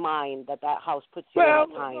state of mind that house puts you in at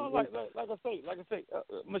times. No, like I say,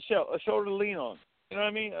 Michelle, a shoulder to lean on. You know what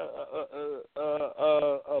I mean?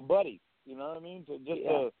 A buddy. You know what I mean?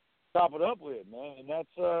 To top it up with, man, and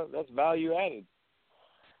that's value added.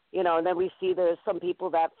 You know, and then we see there's some people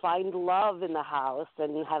that find love in the house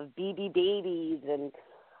and have BB babies and,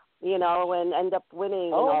 you know, and end up winning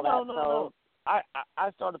and all that. No.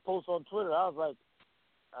 I started posting on Twitter. I was like,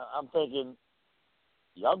 I'm thinking,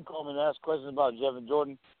 y'all can call me and ask questions about Jeff and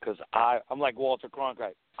Jordan, because I'm like Walter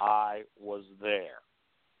Cronkite. I was there.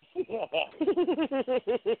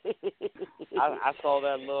 I saw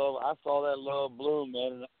that love. I saw that love bloom,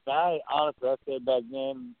 man. And I honestly, I said back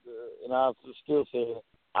then, and I still say it,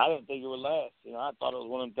 I didn't think it would last. You know, I thought it was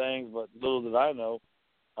one of them things, but little did I know,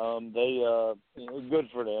 it was good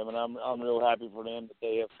for them, and I'm real happy for them that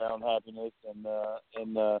they have found happiness and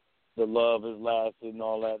the love has lasted and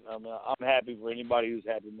all that. I mean, I'm happy for anybody who's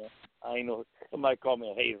happy, man. I ain't know, somebody called me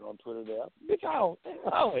a hater on Twitter there. Bitch, I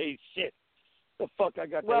don't hate shit. The fuck I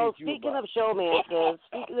got to hate you speaking about? of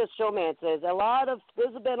showmances,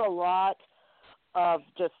 there's been a lot of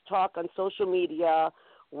just talk on social media,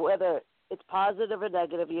 whether it's positive or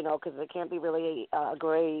negative, you know, because it can't be really a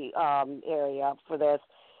gray area for this.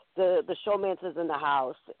 The showmances in the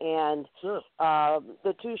house, and sure.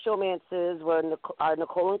 The two showmances were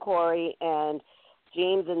Nicole and Corey, and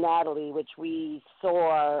James and Natalie, which we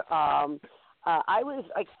saw. I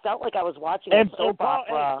felt like I was watching a soap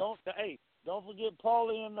opera. Don't forget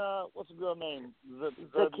Paulie and what's the girl name?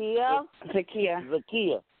 Zakia.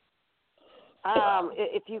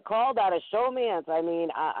 If you call that a showmance, I mean,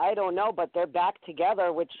 I don't know, but they're back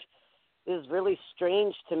together, which is really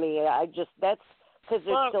strange to me. That's because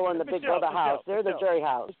they're still in the Big Brother house. They're in the jury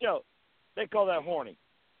house. Michelle, they call that horny.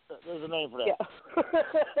 There's a name for that.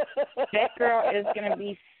 Yeah. That girl is going to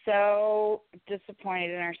be so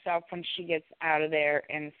disappointed in herself when she gets out of there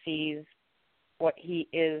and sees what he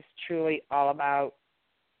is truly all about.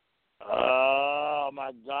 Oh,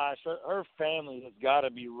 my gosh. Her family has got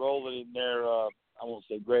to be rolling in their, I won't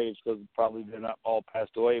say graves because probably they're not all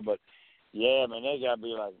passed away, but, yeah, man, they got to be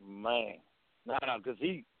like, man. No, because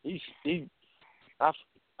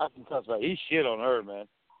I can cuss about it. He shit on her, man.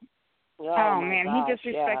 Oh man, gosh,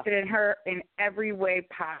 he disrespected her in every way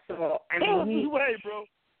possible. I mean, every way, bro.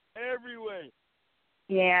 Every way.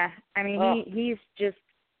 Yeah, I mean, he's just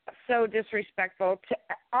so disrespectful to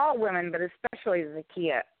all women, but especially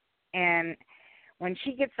Zakia. And when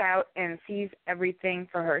she gets out and sees everything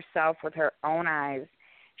for herself with her own eyes,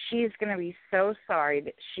 she's going to be so sorry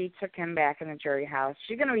that she took him back in the jury house.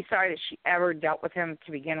 She's going to be sorry that she ever dealt with him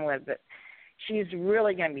to begin with, but she's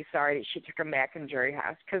really going to be sorry that she took him back in the jury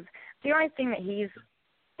house, because the only thing that he's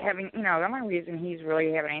having, you know, the only reason he's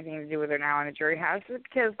really having anything to do with her now in the jury house is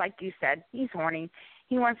because, like you said, he's horny.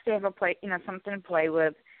 He wants to have something to play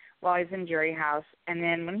with while he's in jury house, and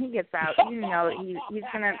then when he gets out, he's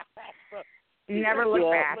gonna never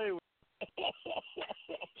look back.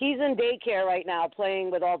 He's in daycare right now, playing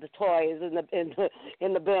with all the toys in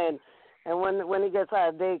the bin. And when he gets out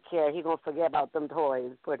of daycare, he's gonna forget about them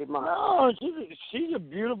toys pretty much. No, she's a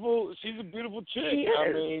beautiful chick.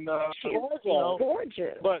 I mean,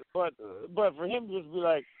 gorgeous. But for him to just be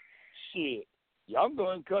like, shit, y'all can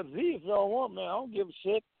go and cut Z if y'all want, man. I don't give a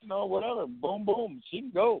shit, whatever. Boom, boom, she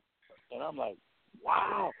can go. And I'm like,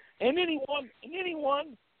 wow. And then he won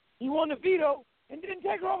the veto and didn't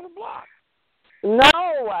take her off the block. No,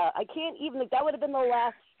 I can't even. That would have been the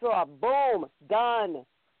last straw. Boom, done.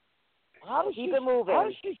 Keep it moving. How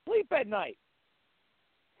does she sleep at night?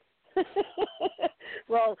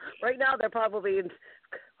 Well, right now they're probably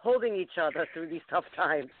holding each other through these tough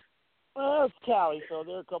times. Well, it's Cali, so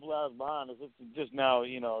they're a couple hours behind us. It's just now,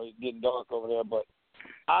 it's getting dark over there. But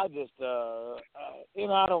I just, I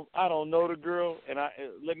don't know the girl, and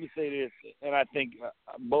let me say this, and I think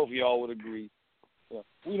both of y'all would agree. Yeah,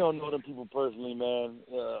 we don't know them people personally, man,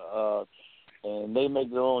 and they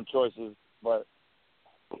make their own choices. But,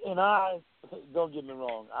 don't get me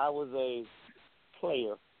wrong, I was a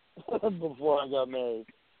player before I got married.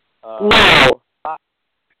 No.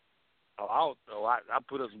 I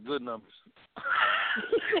put up some good numbers.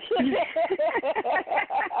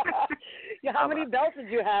 Yeah, how many belts did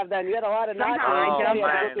you have then? You had a lot of notches.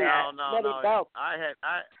 No. I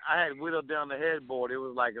had whittled down the headboard. It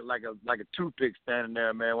was like a toothpick standing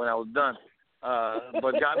there, man, when I was done.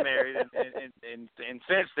 But got married, and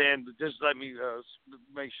since then, just let me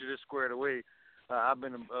make sure this squared away. I've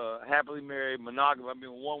been happily married, monogamous. I've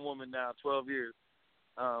been with one woman now, 12 years.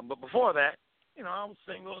 But before that, I was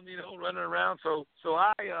single, running around. So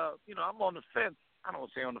I, I'm on the fence. I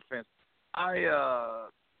don't say on the fence. I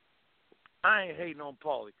ain't hating on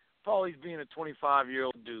Paulie. Paulie's being a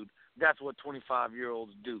 25-year-old dude. That's what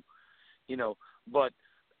 25-year-olds do, But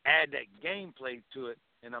add that gameplay to it,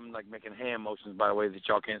 and I'm like making hand motions, by the way, that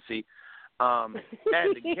y'all can't see. Add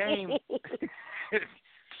the game.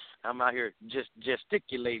 I'm out here just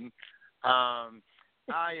gesticulating. I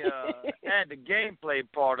add the gameplay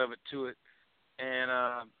part of it to it,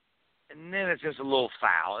 and then it's just a little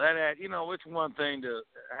foul. It's one thing to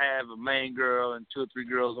have a main girl and 2 or 3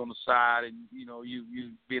 girls on the side, and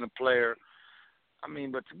you being a player. I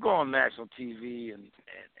mean, but to go on national TV and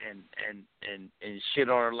shit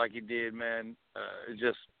on her like you did, man,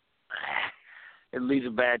 it leaves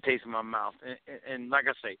a bad taste in my mouth. And like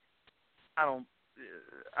I say, I don't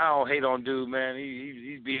hate on dude, man.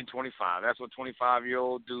 He's being 25. That's what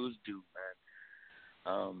 25-year-old dudes do,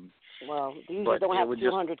 man. Well, they usually don't have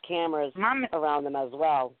 200 cameras around them as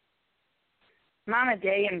well. Mama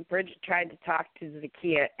Day and Bridget tried to talk to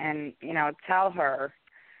Zakia and, tell her,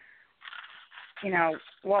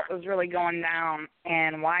 what was really going down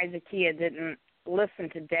and why Zakia didn't listen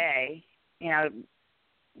to Day,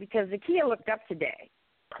 because Zakia looked up to Day,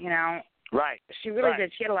 Right. She really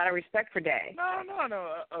did. She had a lot of respect for Day.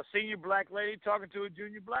 No. A senior black lady talking to a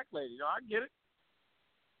junior black lady. I get it.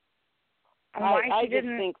 I just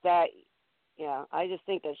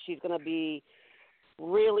think that she's going to be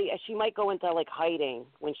really, she might go into like hiding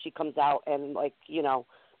when she comes out, and like,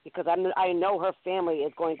 because I know her family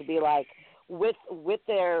is going to be like with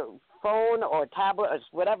their phone or tablet or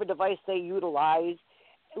whatever device they utilize.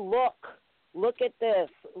 Look at this.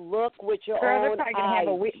 Look with your own they're probably eyes.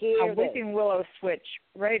 Going to have a weeping willow switch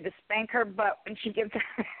ready to spank her butt when she gets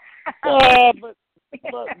out. But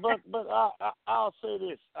I'll say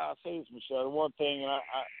this. Michelle. The one thing, and I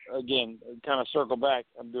again kind of circle back.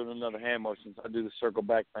 I'm doing another hand motion. I do the circle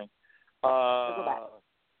back thing. Circle back.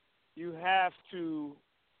 You have to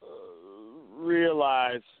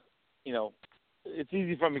realize, it's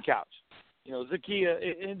easy from the couch. Zakia,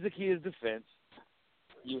 in Zakia's defense,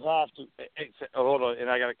 you have to. Hold on, and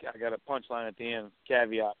I got a punchline at the end.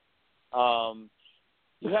 Caveat.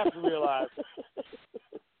 You have to realize.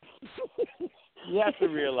 You have to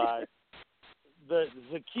realize that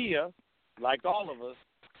Zakia, like all of us,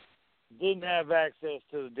 didn't have access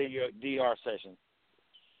to the DR session,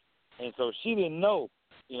 and so she didn't know.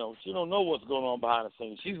 She don't know what's going on behind the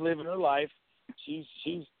scenes. She's living her life. She's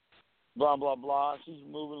blah blah blah. She's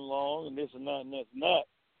moving along and this and that and this and that.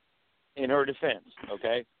 In her defense,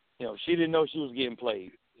 okay, she didn't know she was getting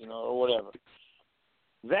played, or whatever.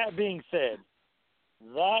 That being said,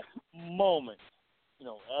 that moment,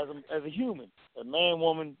 as a human, a man,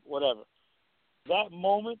 woman, whatever, that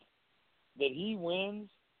moment that he wins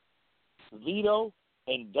veto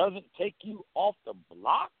and doesn't take you off the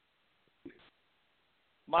block,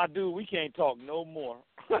 my dude, we can't talk no more.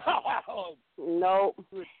 No.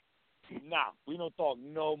 nah, we don't talk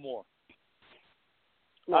no more.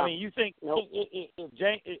 No. I mean, you think Nope.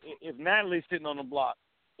 if Natalie's sitting on the block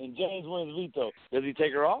and James wins veto, does he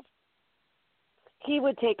take her off? He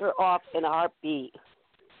would take her off in a heartbeat.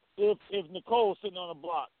 If Nicole's sitting on the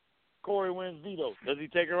block, Corey wins veto, does he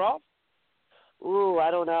take her off? Ooh,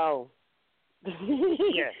 I don't know.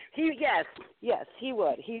 Yes. Yes, he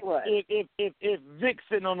would. He would. If Vic's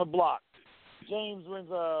sitting on the block, James wins.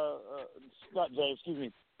 Not James. Excuse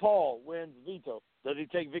me. Paul wins veto. Does he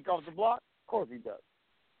take Vic off the block? Of course he does.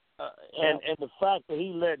 And the fact that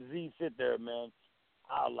he let Z sit there, man,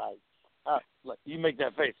 I like you make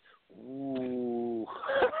that face. Ooh.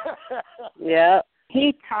 Yeah.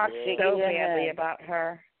 He talks Yeah. so Yeah. badly about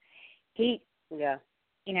her. Yeah.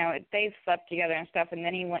 You know, they slept together and stuff, and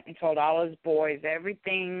then he went and told all his boys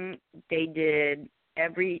everything they did,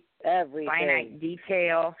 every Everything. finite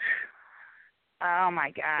detail. Oh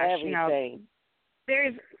my gosh! Everything. You know,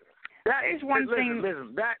 there's one thing.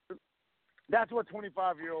 Listen, that's what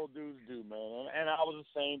 25-year-old dudes do, man. And I was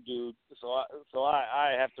the same dude, so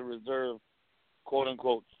I have to reserve, quote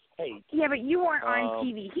unquote, hate. Yeah, but you weren't on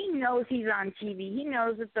TV. He knows he's on TV. He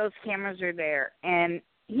knows that those cameras are there, and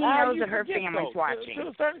he knows that her family's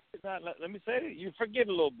watching. Let me say that you forget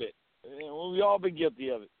a little bit. We all been guilty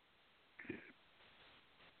of it.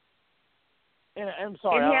 And I'm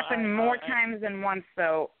sorry. It happened more times than once,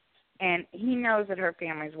 though, and he knows that her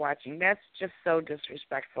family's watching. That's just so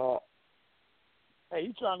disrespectful. Hey,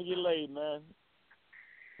 you trying to get laid, man?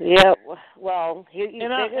 Yeah. Well, they're I'm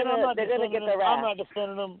gonna get the rap. I'm not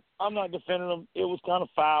defending them. It was kind of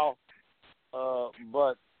foul,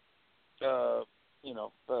 but the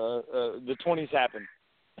 20s happened.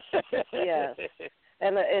 Yes.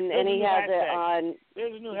 And he has it on.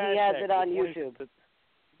 There's a new he hashtag. has it on YouTube.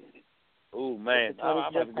 Oh man, The I'm 20s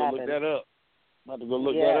about to just go look happened. that up. I'm about to go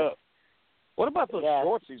look Yeah. that up. What about those Yeah.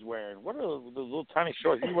 shorts he's wearing? What are those little tiny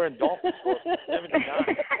shorts? He's wearing dolphin shorts.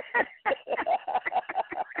 79.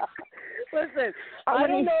 Listen, I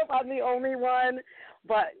don't know if I'm the only one,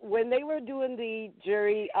 but when they were doing the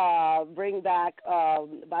jury bring back,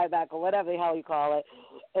 buyback, or whatever the hell you call it,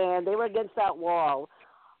 and they were against that wall,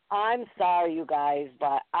 I'm sorry, you guys,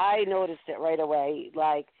 but I noticed it right away.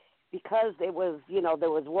 Like, because it was, there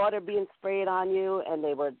was water being sprayed on you, and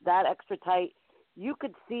they were that extra tight, you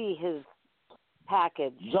could see his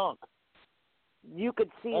package. Junk. You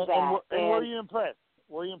could see And that. were you impressed?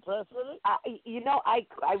 Were you impressed with it?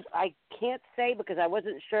 I can't say because I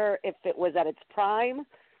wasn't sure if it was at its prime.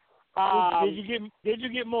 Did you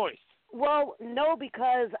get moist? Well, no,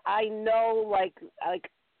 because I know like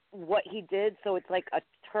what he did, so it's like a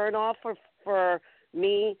turnoff for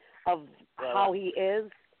me of how he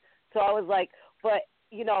is. So I was like, but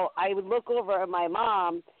I would look over at my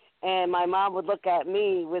mom, and my mom would look at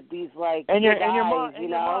me with these like and your mom's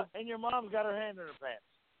got her hand in her pants.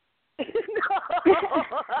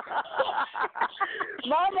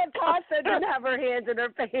 Mama Costa didn't have her hands in her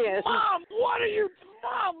pants. Mom,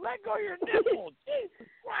 Mom, let go of your nipple. Jesus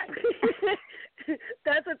Christ.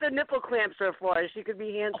 That's what the nipple clamps are for. She could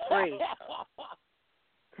be hands free.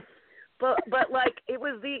 But like it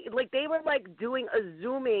was they were like doing a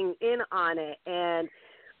zooming in on it, and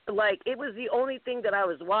like it was the only thing that I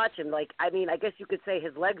was watching. Like I guess you could say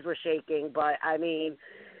his legs were shaking, but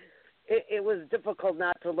it was difficult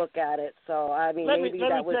not to look at it. So maybe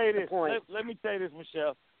that was the point. Let me tell you this,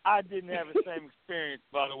 Michelle. I didn't have the same experience,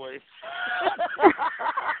 by the way.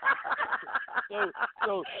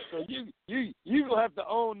 so you gonna have to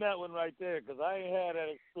own that one right there, because I ain't had that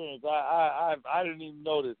experience. I didn't even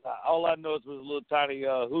notice. All I noticed was a little tiny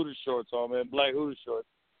Hooters shorts on, man, black Hooters shorts.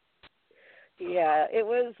 Yeah, it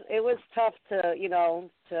was tough to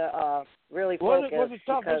really focus. Was it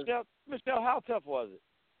tough, Michelle? Michelle, how tough was it?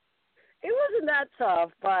 It wasn't that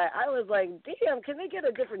tough, but I was like, damn, can they get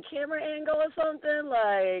a different camera angle or something?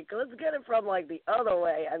 Like, let's get it from, like, the other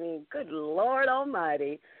way. Good Lord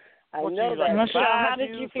almighty. I know that. Michelle, how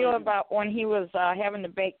did you feel about when he was having to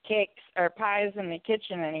bake cakes or pies in the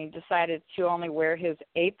kitchen and he decided to only wear his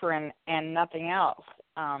apron and nothing else?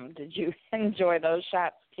 Did you enjoy those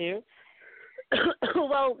shots, too?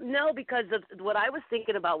 Well, no, because of what I was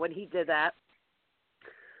thinking about when he did that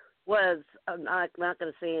was, I'm not going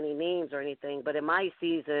to say any names or anything, but in my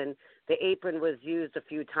season, the apron was used a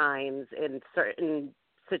few times in certain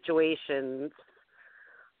situations.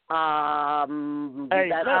 That's all I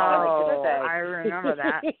can say. I remember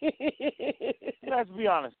that. Let's be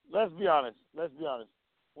honest.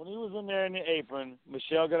 When he was in there in the apron,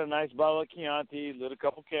 Michelle got a nice bottle of Chianti, lit a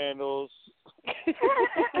couple candles.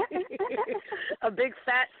 A big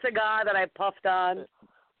fat cigar that I puffed on.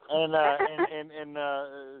 And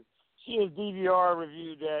She has DVR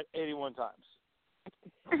reviewed that 81 times.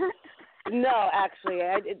 No, actually,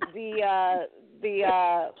 there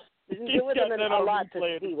wasn't a lot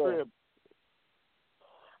to see there.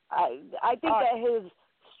 I think that his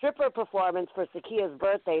stripper performance for Sakia's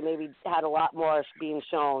birthday maybe had a lot more being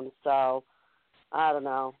shown. So I don't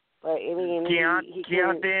know, but I mean, he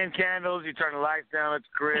out there in candles. You turn the lights down at the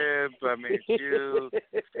crib. I mean, you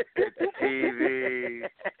the TV.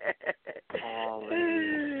 Oh,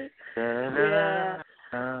 yeah.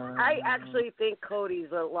 I actually think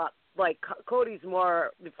Cody's a lot. Like Cody's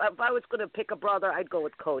more. If I was going to pick a brother, I'd go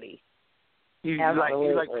with Cody. You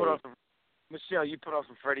like put on some Michelle. You put on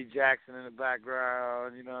some Freddie Jackson in the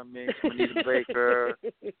background. You know what I mean? Some Anita Baker,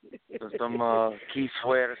 some Keith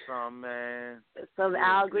Sweat or something, man. Some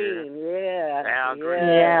Al Green, yeah. Al Green,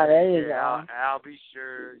 yeah, there you go. Al be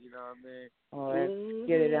sure. You know what I mean? Oh, let's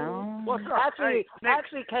get it on. What's up?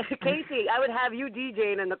 Actually, Casey, I would have you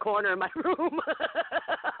DJing in the corner of my room.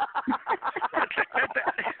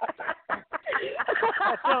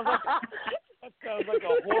 That sounds like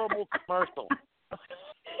a horrible commercial.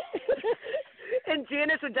 And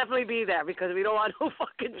Janice would definitely be there because we don't want no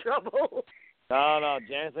fucking trouble. No,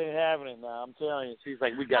 Janice ain't having it now. I'm telling you. She's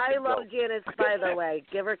like, we got to go. I love Janice, by the way.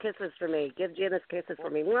 Give her kisses for me. Give Janice kisses for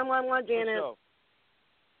me. Mwah, Janice.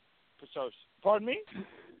 For sure. Pardon me?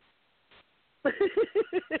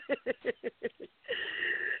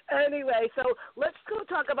 Anyway, so let's go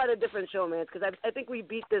talk about a different show, man, because I think we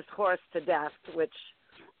beat this horse to death, which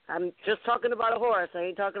I'm just talking about a horse. I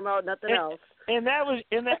ain't talking about nothing else. And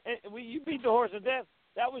you beat the horse to death.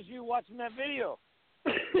 That was you watching that video.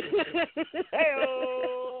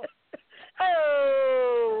 Hey-oh.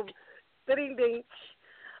 Oh, ding ding.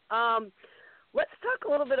 Let's talk a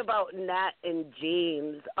little bit about Nat and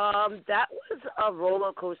James. That was a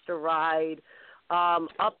roller coaster ride,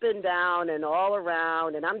 up and down and all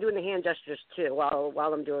around. And I'm doing the hand gestures too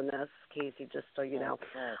while I'm doing this, Casey, just so you know.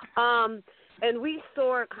 And we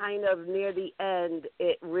saw kind of near the end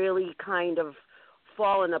it really kind of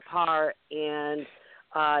falling apart, and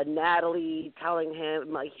Natalie telling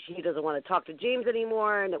him like she doesn't want to talk to James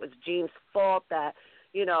anymore, and it was James' fault that,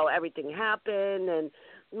 you know, everything happened. And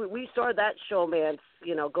we saw that showmance,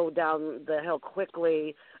 you know, go down the hill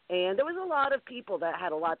quickly. And there was a lot of people that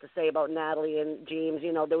had a lot to say about Natalie and James.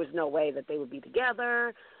 You know, there was no way that they would be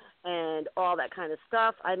together and all that kind of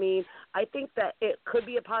stuff. I mean, I think that it could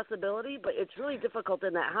be a possibility, but it's really difficult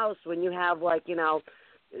in that house when you have, like, you know,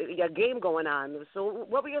 a game going on. So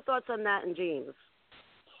what were your thoughts on Nat and James?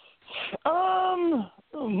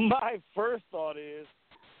 My first thought is,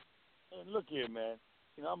 look here, man.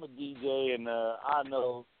 You know, I'm a DJ, and I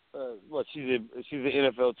know she's an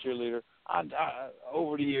NFL cheerleader. I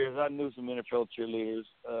over the years, I knew some NFL cheerleaders,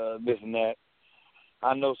 this and that.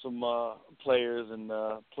 I know some players and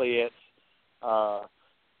playettes.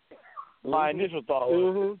 My initial thought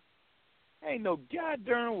was, ain't no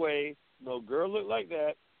goddamn way no girl look like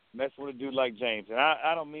that messing with a dude like James. And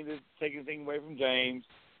I don't mean to take anything away from James,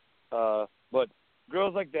 but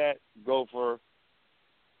girls like that go for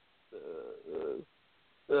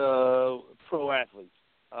pro athletes.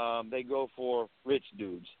 They go for rich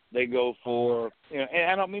dudes. They go for, you know,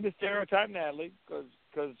 and I don't mean to stereotype Natalie because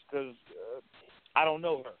I don't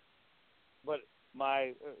know her, but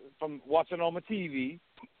from watching on my TV,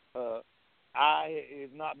 it has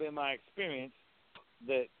not been my experience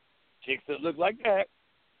that chicks that look like that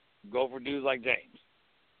go for dudes like James.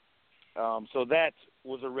 So that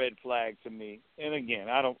was a red flag to me. And again,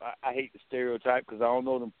 I hate the stereotype because I don't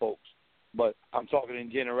know them folks, but I'm talking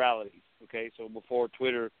in generalities. Okay, so before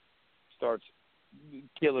Twitter starts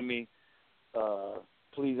killing me,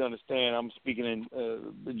 please understand I'm speaking in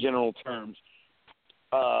the general terms.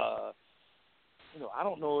 You know, I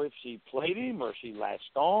don't know if she played him or she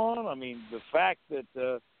latched on. I mean, the fact that,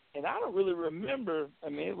 and I don't really remember, I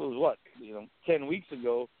mean, it was 10 weeks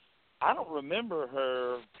ago. I don't remember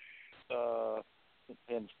her,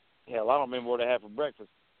 and hell, I don't remember what I had for breakfast.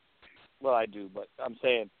 Well, I do, but I'm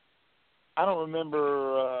saying I don't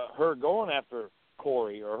remember her going after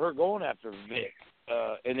Corey or her going after Vic.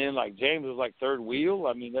 And then, like, James was like third wheel.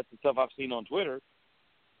 I mean, that's the stuff I've seen on Twitter.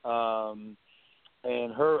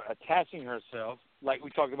 And her attaching herself, like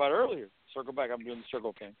we talked about earlier. Circle back. I'm doing the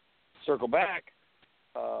circle thing. Circle back.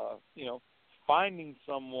 You know, finding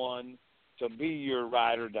someone to be your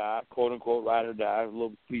ride or die, quote unquote ride or die, a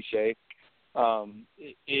little cliche,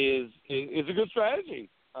 is a good strategy.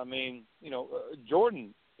 I mean, you know,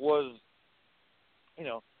 Jordan was, you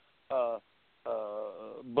know,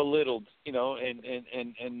 belittled, you know, and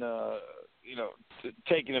you know,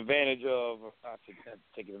 taken advantage of. I think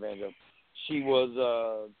taken advantage of. She was,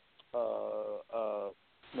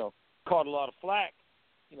 you know, caught a lot of flack,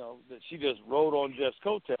 that she just rode on Jeff's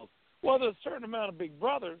coattails. Well, there's a certain amount of Big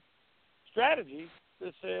Brother strategy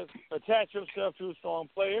that says attach yourself to a strong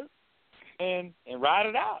player and ride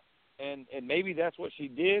it out. And maybe that's what she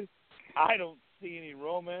did. I don't see any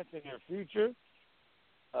romance in their future.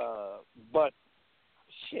 But,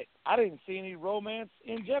 shit, I didn't see any romance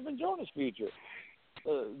in Jeff and Jonah's future.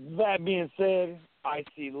 That being said, I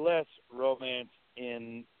see less romance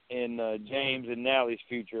in James and Natalie's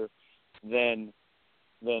future than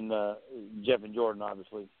Jeff and Jordan,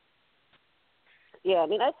 obviously. Yeah, I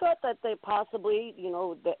mean, I thought that they possibly,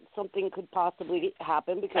 that something could possibly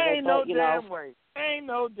happen because Ain't I thought, no damn way. Ain't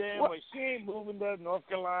no damn way. She ain't moving to North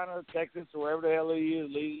Carolina or Texas or wherever the hell he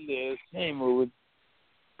is. She ain't moving.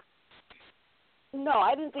 No,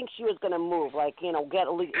 I didn't think she was going to move, like,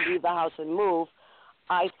 leave the house and move.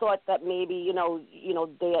 I thought that maybe,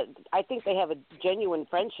 I think they have a genuine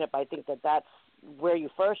friendship. I think that's where you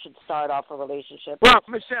first should start off a relationship. Well,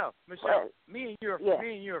 Michelle, me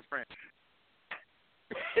and you are friends.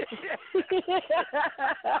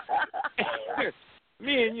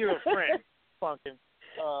 Me and you are friends, Funkin'.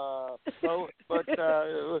 But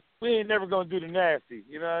we ain't never gonna do the nasty.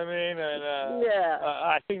 You know what I mean? And yeah.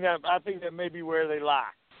 I think that may be where they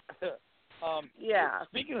lie. Yeah.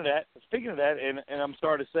 Speaking of that, and I'm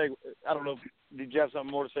sorry to say, I don't know. Did you have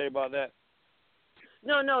something more to say about that?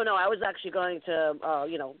 No. I was actually going to,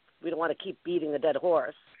 we don't want to keep beating a dead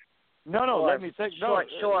horse. No. Let me take short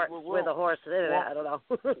with a horse in it. I don't know.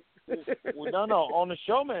 No. On the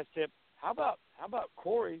showman's tip, how about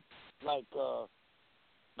Corey? Like,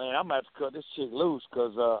 man, I'm gonna have to cut this chick loose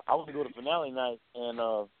because I want to go to finale night and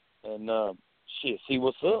see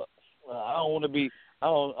what's up. I don't want to be. I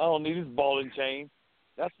don't need this ball and chain.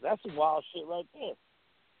 That's some wild shit right there.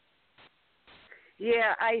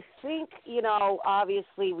 Yeah, I think,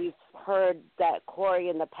 obviously we've heard that Corey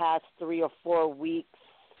in the past 3 or 4 weeks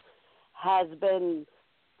has been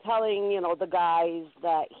telling, the guys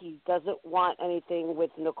that he doesn't want anything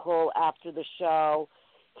with Nicole after the show.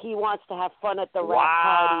 He wants to have fun at the rap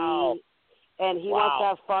party, and he wants to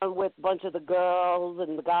have fun with a bunch of the girls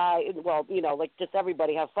and the guy, like just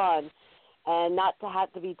everybody have fun, and not to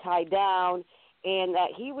have to be tied down, and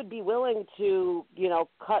that he would be willing to,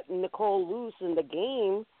 cut Nicole loose in the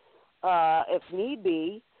game if need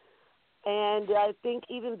be. And I think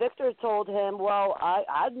even Victor told him, well,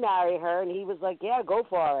 I'd marry her, and he was like, yeah, go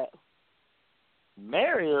for it.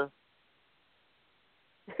 Marry her?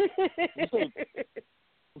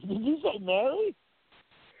 Did you say marry?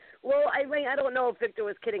 Well, I mean, I don't know if Victor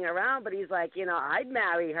was kidding around, but he's like, I'd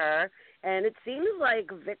marry her. And it seems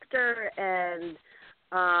like Victor and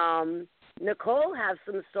Nicole have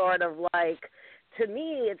some sort of like, to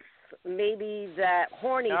me, it's maybe that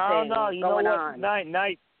horny thing going on.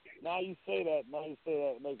 Now you say that, it makes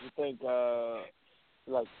me think,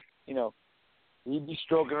 he'd be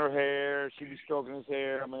stroking her hair, she'd be stroking his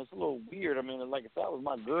hair. I mean, it's a little weird. I mean, like if that was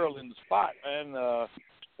my girl in the spot, and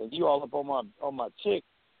you all up on my chick,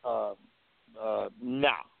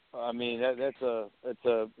 nah. I mean, that's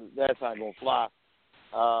not gonna fly.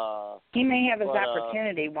 He may have his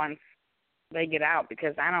opportunity once they get out,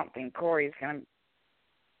 because I don't think Corey's gonna.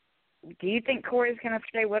 Do you think Corey's gonna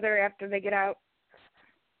stay with her after they get out?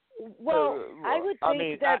 Well, I would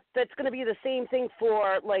think that's going to be the same thing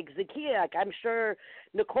for, like, Zakiya. I'm sure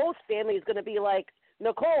Nicole's family is going to be like,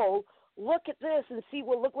 Nicole, look at this and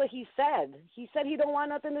look what he said. He said he don't want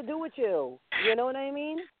nothing to do with you. You know what I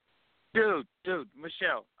mean? Dude,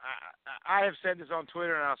 Michelle, I have said this on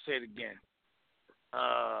Twitter, and I'll say it again.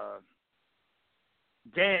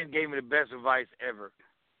 Dan gave me the best advice ever.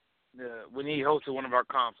 When he hosted one of our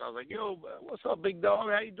comps, I was like, yo, what's up, big dog?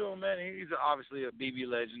 How you doing, man? He's obviously a BB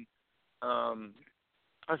legend. I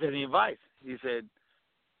said, any advice? He said,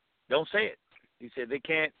 don't say it. He said, they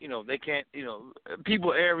can't,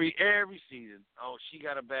 people every season, oh, she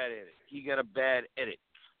got a bad edit. He got a bad edit.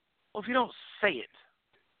 Well, if you don't say it,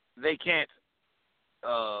 they can't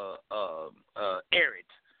air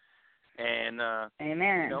it. And,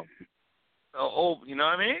 amen. You know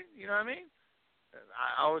what I mean? You know what I mean?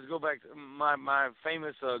 I always go back to my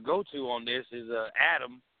famous go-to on this is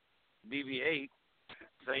Adam, BB8,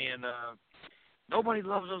 saying, nobody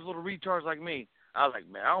loves those little retards like me. I was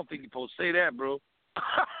like, man, I don't think you're supposed to say that, bro.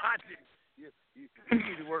 you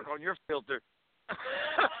need to work on your filter.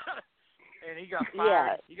 And he got fired.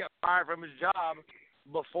 Yeah. He got fired from his job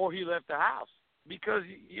before he left the house because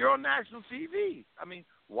you're on national TV. I mean,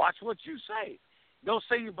 watch what you say. Don't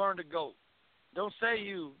say you burned a goat. Don't say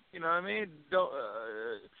you know what I mean? Don't,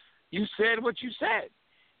 you said what you said.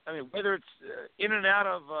 I mean, whether it's in and out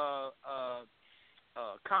of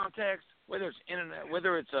context, whether it's internet,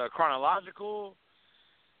 whether it's chronological.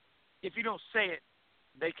 If you don't say it,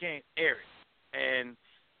 they can't air it. And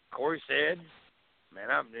Corey said, "Man,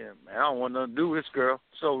 I don't want nothing to do with this girl."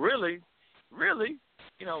 So really,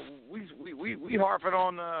 you know, we harping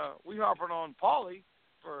on Paulie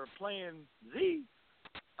for playing Z.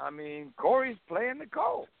 I mean, Corey's playing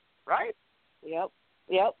Nicole, right? Yep.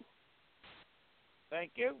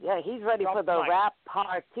 Thank you. Yeah, he's ready for the rap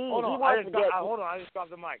party. Hold on, I just dropped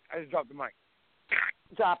the mic.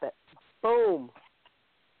 Drop it. Boom.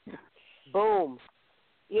 Boom.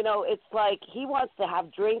 You know, it's like he wants to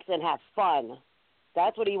have drinks and have fun.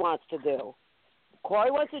 That's what he wants to do.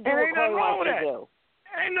 Corey wants to do what Corey wants to do.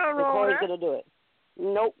 Ain't nothing wrong with Corey's that. going to do it.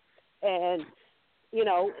 Nope. And, you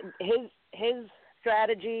know, his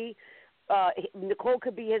strategy, Nicole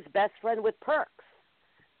could be his best friend with perks,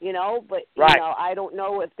 you know, but, you know, I don't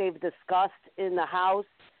know if they've discussed in the house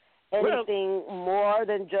anything more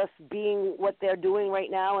than just being what they're doing right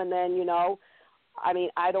now. And then, you know, I mean,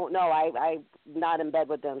 I don't know. I'm not in bed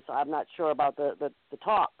with them, so I'm not sure about the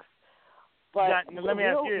talks. But let me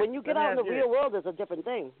ask you, when you get out in the real world, it's a different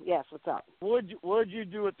thing. Yes, what's up? Would you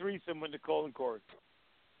do a threesome with Nicole and Corey?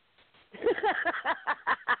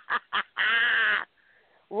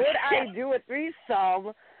 Would I do a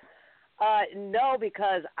threesome? No,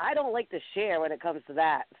 because I don't like to share when it comes to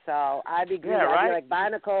that. So I'd be greedy. I'd be like, bye,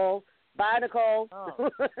 Nicole. Bye, Nicole.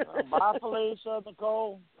 Bye, Felicia,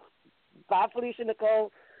 Nicole. Bye, Felicia,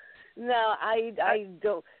 Nicole. No, I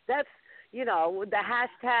don't. That's, you know, the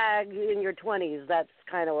hashtag in your 20s. That's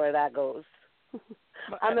kind of where that goes.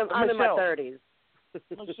 I'm in my 30s.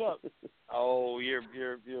 Michelle. Oh,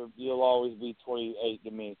 you'll always be 28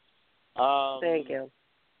 to me. Thank you.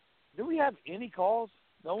 Do we have any calls?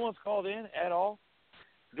 No one's called in at all.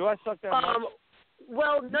 Do I suck that much?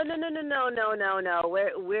 Well, no.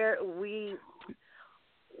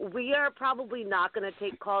 We are probably not going to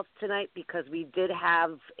take calls tonight because we did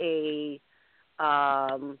have a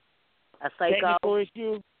psycho. Technical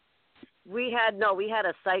issue? We had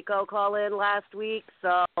a psycho call in last week,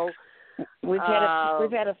 so we've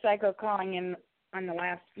had a psycho calling in on the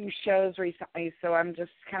last few shows recently, so I'm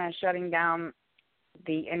just kind of shutting down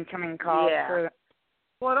the incoming calls for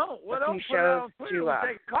don't put it on Twitter. We're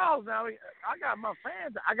taking calls now. I got my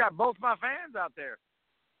fans. I got both my fans out there.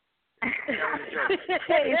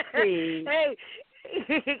 Casey. Hey,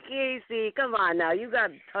 Casey, come on now. You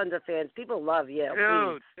got tons of fans. People love you.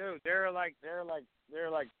 Dude, there are like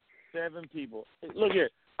 7 people. Look here.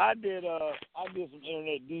 I did some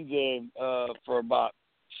internet DJing for about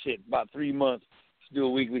 3 months to do a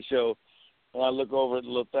weekly show, and I look over at the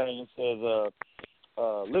little thing and it says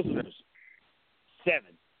listeners 7.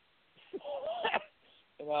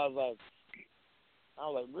 And I was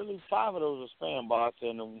like, really? 5 of those are spam bots,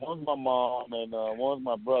 and one's my mom, and one's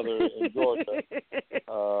my brother in Georgia.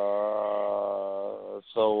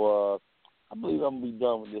 So I believe I'm going to be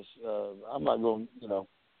done with this. I'm not going to,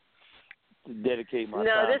 to dedicate my time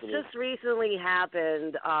to this. No, this just recently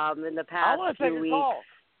happened in the past few weeks. Call.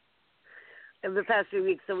 In the past few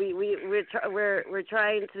weeks, so we're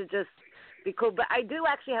trying to just be cool. But I do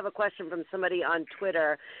actually have a question from somebody on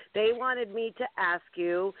Twitter. They wanted me to ask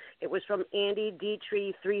you. It was from Andy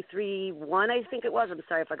D331, I think it was. I'm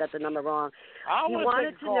sorry if I got the number wrong. He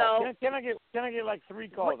wanted to know. Can I get like 3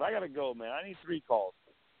 calls? I gotta go, man. I need 3 calls.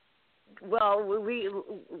 Well,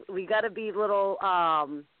 we got to be a little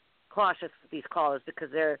cautious with these callers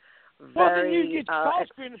because they're very well, then you get call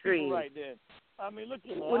screening people right then. I mean, look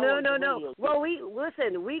at no. Well,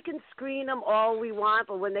 we can screen them all we want,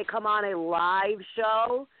 but when they come on a live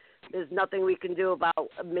show, there's nothing we can do about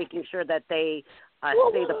making sure that they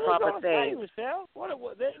say the proper thing. What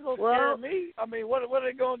they ain't gonna scare me? I mean, what are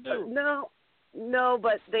they gonna do? No,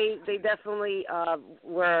 but they definitely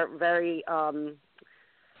were very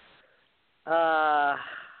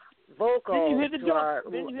vocal. Then you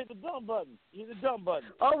hit the dumb button. You hit the dumb button.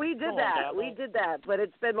 Oh, we did that. We did that, but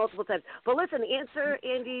it's been multiple times. But listen, answer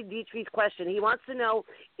Andy Dietrich's question. He wants to know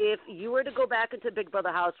if you were to go back into Big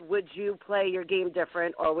Brother house, would you play your game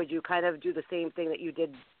different, or would you kind of do the same thing that you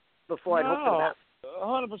did before and hope for the best?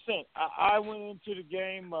 100%. I went into the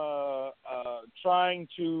game trying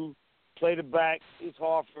to play the back. It's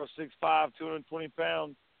hard for a 6'5",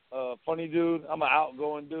 220-pound funny dude. I'm an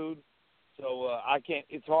outgoing dude. So I can't.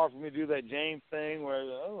 It's hard for me to do that James thing where,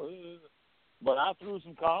 but I threw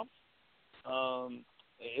some comps.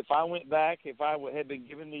 If I went back, if I had been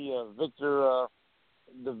given the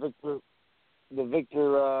Victor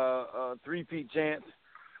three-peat chance,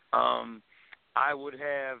 I would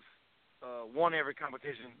have won every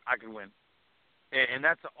competition I could win, and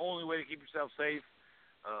that's the only way to keep yourself safe.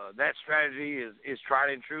 that strategy is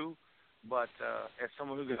tried and true. But as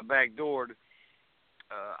someone who got backdoored,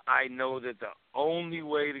 I know that the only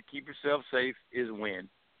way to keep yourself safe is win.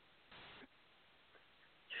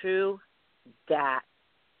 True that.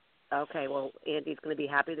 Okay, well, Andy's going to be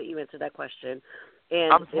happy that you answered that question.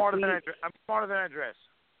 And I'm smarter than I dress.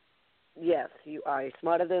 Yes, you are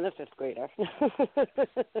smarter than a fifth grader.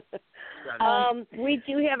 We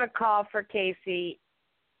do have a call for Casey.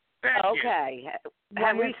 Okay.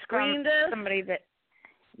 Have we screened this? Somebody that,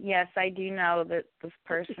 yes, I do know that this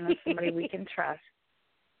person is somebody we can trust.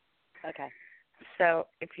 Okay. So,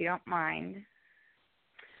 if you don't mind.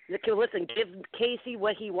 Okay, listen, give Casey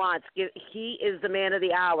what he wants. He is the man of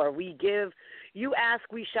the hour. You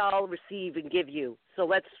ask, we shall receive and give you. So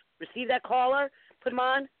let's receive that caller, put him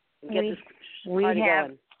on, and get this party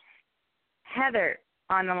going. Heather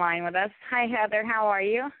on the line with us. Hi, Heather. How are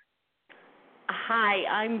you? Hi,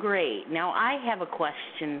 I'm great. Now, I have a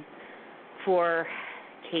question for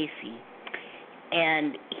Casey,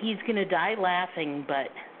 and he's going to die laughing, but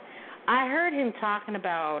I heard him talking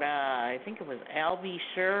about, I think it was Albie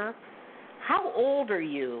Sure. How old are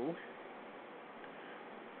you,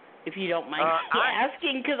 if you don't mind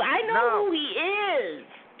asking, because I know who he is.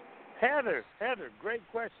 Heather, great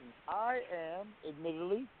question. I am,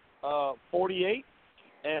 admittedly, 48,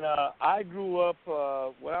 and I grew up,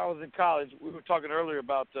 when I was in college, we were talking earlier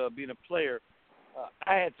about being a player.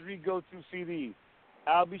 I had 3 go-to CDs,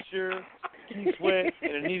 Albie Sure, Keith Sweat,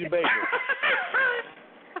 and Anita Baker.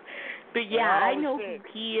 But, yeah, I know who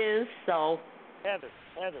he is, so. Heather,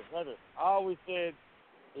 I always said,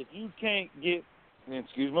 if you can't get, and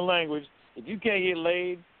excuse my language, if you can't get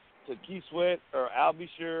laid to Keith Sweat or Albie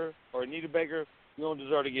Sure or Anita Baker, you don't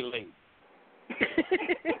deserve to get laid.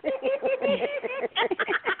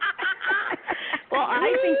 Well,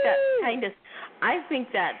 I think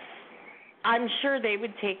that's, I'm sure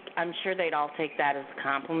they'd all take that as a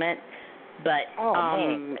compliment, but,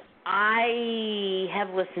 I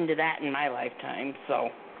have listened to that in my lifetime, so.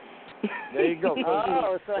 There you go.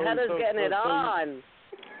 So Heather's getting it on.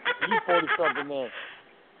 You 40-something man.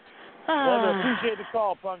 Heather, appreciate the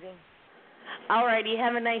call, Pumpkin. All righty.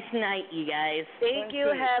 Have a nice night, you guys. Thank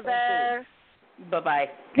you, Heather. Bye-bye.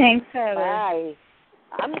 Thanks, Heather. Bye.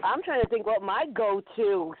 I'm trying to think what my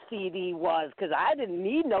go-to CD was, because I didn't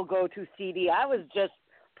need no go-to CD. I was just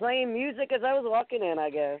playing music as I was walking in,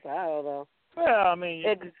 I guess. I don't know. Well, I mean,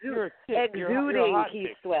 you're a chick. Exuding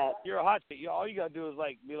Keith Sweat. You're a hot chick. All you got to do is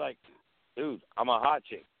be like, dude, I'm a hot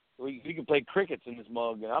chick. We can play crickets in this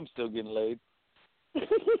mug, and I'm still getting laid.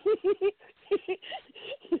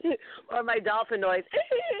 Or my dolphin noise.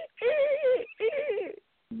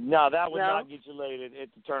 No, that would not get you laid at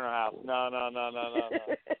the Turner House. No.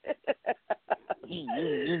 You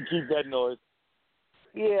can keep that noise.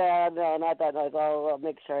 Yeah, no, not that noise. I'll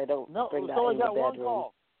make sure I don't bring that in the bedroom. One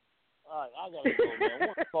call. All right, I got to go, man.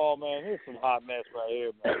 One call, man. Here's some hot mess right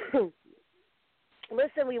here, man.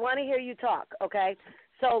 Listen, we want to hear you talk, okay?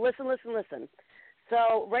 So listen.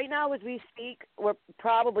 So right now as we speak, we're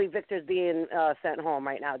probably Victor's being sent home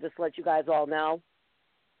right now, just to let you guys all know,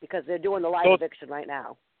 because they're doing the live eviction right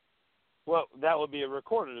now. Well, that would be a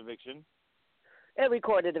recorded eviction. A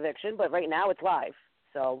recorded eviction, but right now it's live.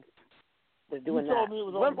 So they're doing that. You told me it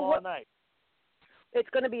was on tomorrow night. It's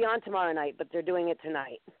going to be on tomorrow night, but they're doing it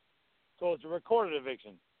tonight. So it's a recorded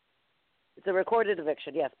eviction. It's a recorded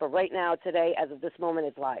eviction, yes. But right now, today, as of this moment,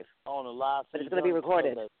 it's live. On a live. But it's going to be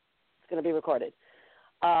recorded. Okay. It's going to be recorded.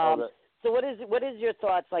 Okay. So what is your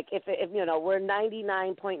thoughts? Like, if you know, we're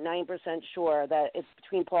 99.9% sure that it's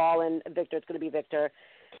between Paul and Victor. It's going to be Victor.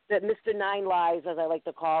 That Mr. Nine Lives, as I like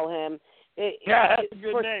to call him. That's a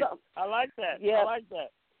good name. I like that. Yeah. I like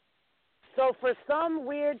that. So for some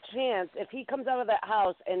weird chance, if he comes out of that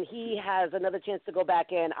house and he has another chance to go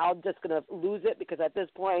back in, I'm just going to lose it, because at this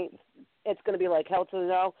point it's going to be like hell to the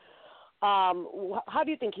no. How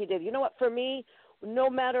do you think he did? You know what? For me, no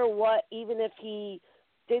matter what, even if he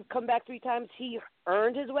did come back 3 times, he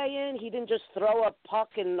earned his way in. He didn't just throw a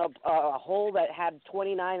puck in a hole that had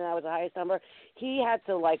 29 and that was the highest number. He had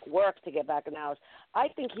to, work to get back in the house. I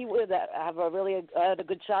think he would have had a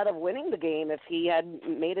good shot of winning the game if he had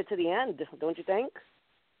made it to the end, don't you think?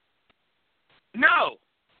 No.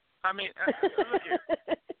 I mean, look here.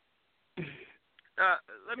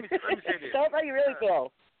 Let me say this. Tell us how you really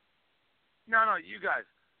feel. No, you guys.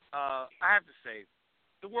 I have to say,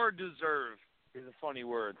 the word deserve is a funny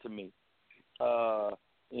word to me.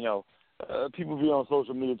 People be on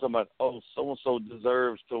social media talking about, so-and-so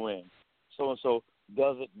deserves to win. So-and-so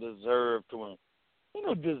doesn't deserve to win. Ain't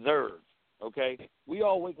no deserve, okay? We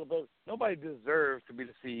all wake up nobody deserves to be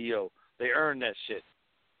the CEO. They earn that shit.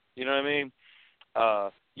 You know what I mean?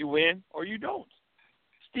 You win or you don't.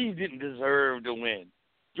 Steve didn't deserve to win.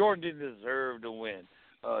 Jordan didn't deserve to win.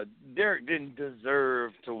 Derek didn't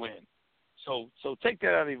deserve to win. So take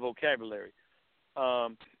that out of your vocabulary.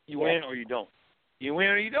 You win or you don't. You win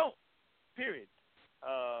or you don't. Period.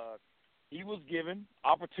 He was given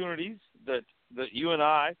opportunities that you and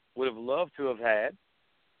I would have loved to have had.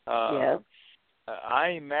 I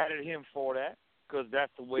ain't mad at him for that because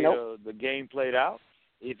that's the way the game played out.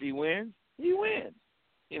 If he wins, he wins.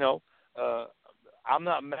 You know, I'm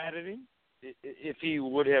not mad at him if he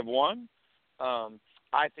would have won.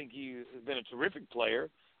 I think he's been a terrific player,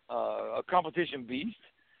 a competition beast.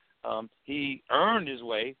 He earned his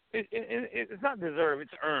way. It's not deserved;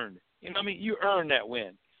 it's earned. You know what I mean? You earned that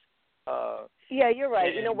win. Yeah, you're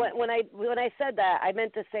right. You know, when I said that, I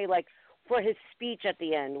meant to say, like, for his speech at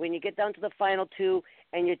the end, when you get down to the final two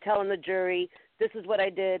and you're telling the jury, this is what I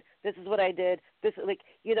did, this is what I did, this, like,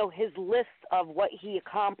 you know, his list of what he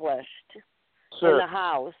accomplished in the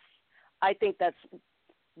House, I think that's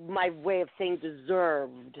my way of saying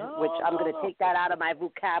deserved, which I'm going to take that out of my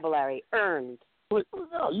vocabulary. Earned.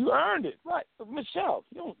 No, you earned it, right? Michelle,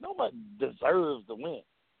 nobody deserves to win.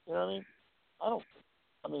 You know what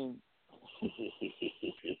I mean?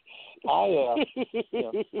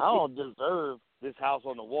 I don't deserve this house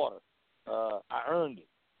on the water. I earned it.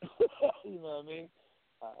 You know what I mean?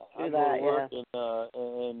 I go to work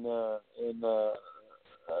and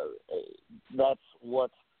that's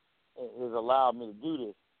what has allowed me to do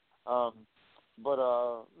this. But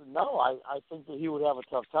no, I think that he would have a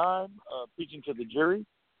tough time preaching to the jury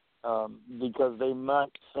because they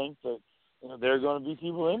might think that there are going to be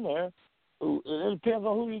people in there who, it depends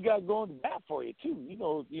on who you got going to bat for you too.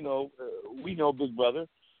 We know Big Brother.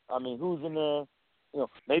 I mean, who's in there?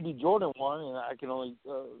 Maybe Jordan won, and I can only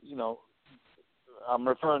I'm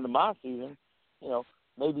referring to my season.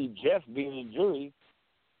 Maybe Jeff being in the jury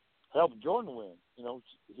helped Jordan win.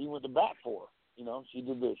 He went to bat for her. She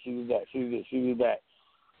did this, she did that, she did this, she did that.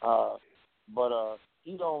 But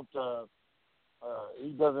he doesn't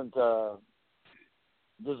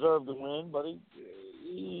deserve to win, but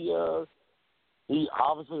he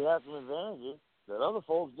obviously has some advantages that other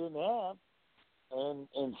folks didn't have,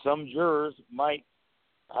 and some jurors might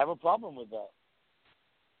have a problem with that.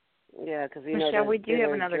 Yeah, because Michelle, we do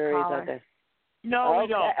have another caller. No, we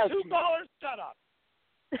don't. 2 callers, shut up.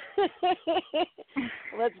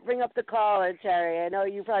 Let's bring up the caller, Terry. I know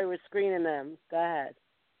you probably were screening them. Go ahead.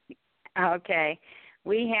 Okay.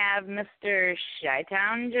 We have Mr.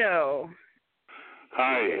 Chi-Town Joe.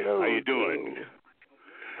 Hi, hello, how you doing?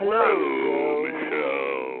 Hello,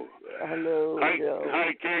 Michelle. Hello, Joe.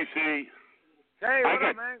 Hi, Casey. Hey, what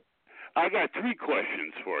up, man? I got 3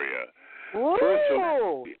 questions for you.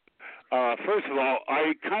 Woo! First of all,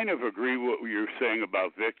 I kind of agree with what you're saying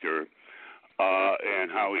about Victor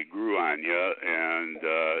and how he grew on you, and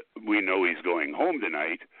we know he's going home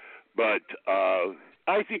tonight, but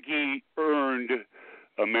I think he earned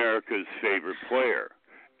America's favorite player,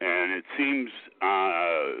 and it seems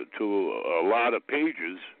to a lot of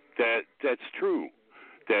pages that that's true,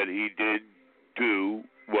 that he did do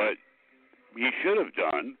what he should have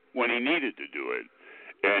done when he needed to do it,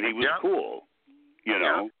 and he was cool,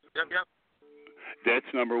 Yep.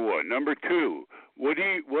 That's number 1. Number 2, what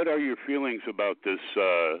are your feelings about this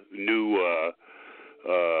new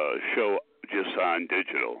show just on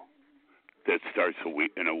digital that starts a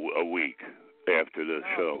week after the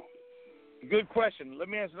show? Good question. Let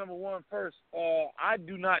me answer number 1 first. I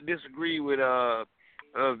do not disagree with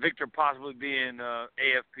Victor possibly being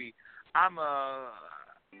AFP. I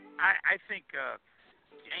think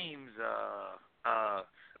James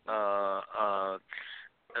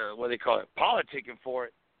what they call it, politicking for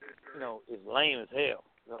it, is lame as hell.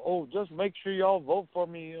 Just make sure y'all vote for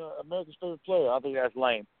me, America's favorite player. I think that's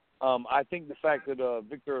lame. I think the fact that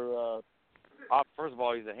Victor, first of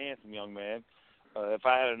all, he's a handsome young man. If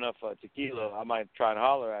I had enough tequila, I might try and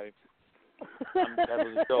holler at him. That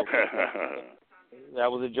was a joke.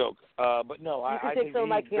 That was a joke. But no, I think take some of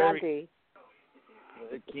my Chianti.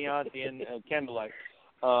 Chianti and candlelight.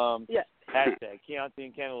 Yeah. Hashtag Chianti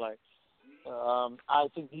and candlelight. I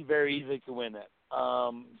think he very easily could win that.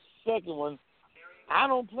 Second one, I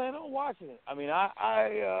don't plan on watching it. I mean,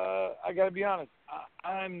 I got to be honest.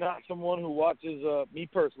 I'm not someone who watches, me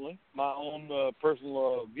personally, my own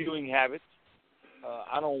personal viewing habits.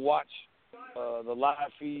 I don't watch the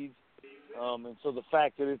live feeds, and so the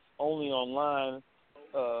fact that it's only online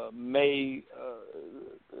may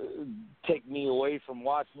take me away from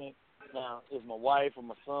watching it. Now, if my wife or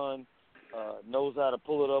my son knows how to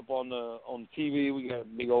pull it up on the TV, we got a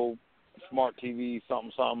big old smart TV,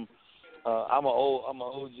 something. I'm an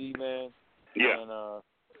OG man. Yeah. And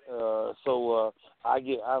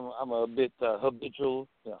I'm a bit habitual.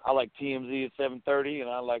 You know, I like TMZ at 7:30, and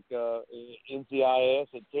I like NCIS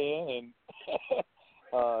at 10. And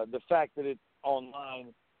the fact that it's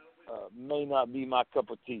online may not be my cup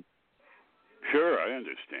of tea. Sure, I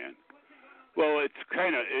understand. Well, it's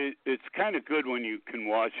kind of good when you can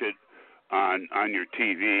watch it on your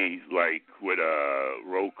TV, like with a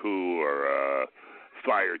Roku or a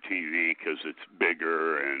Fire TV, because it's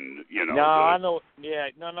bigger and No, I know. Yeah,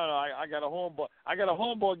 no. I got a homeboy. I got a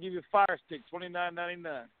homeboy give you a Fire Stick,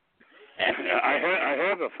 $29.99. I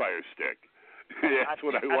have a Fire Stick. That's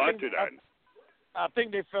what I watch it on. I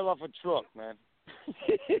think they fell off a truck, man.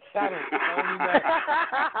 I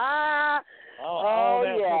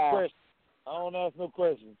don't ask no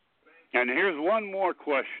questions. And here's one more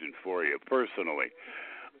question for you personally.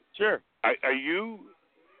 Sure. Are you,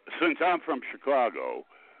 since I'm from Chicago,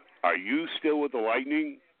 are you still with the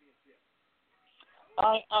Lightning?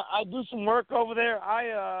 I do some work over there.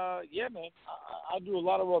 Yeah, man. I do a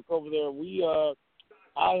lot of work over there.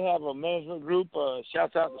 I have a management group.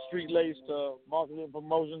 Shouts out to Street Laced Marketing and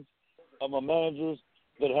Promotions. My managers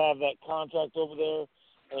that have that contract over there,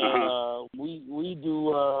 and we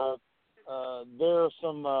do. There are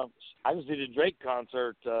some. I just did a Drake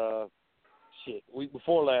concert. Week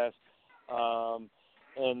before last,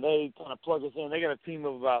 and they kind of plug us in. They got a team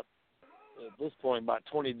of about, at this point, about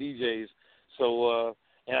 20 DJs. So,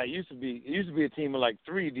 and it used to be a team of like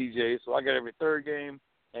 3 DJs. So I got every third game,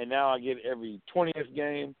 and now I get every 20th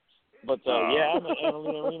game. But yeah, I'm an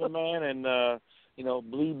Annalee Arena man, and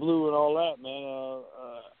Bleed Blue and all that, man.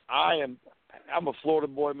 I'm a Florida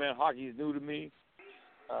boy, man. Hockey is new to me.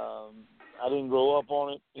 I didn't grow up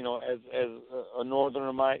on it, as a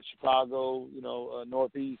northerner might, Chicago,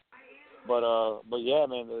 Northeast. But yeah,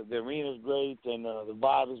 man, the arena's great, and the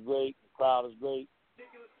vibe is great, the crowd is great.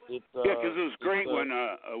 Because it was great when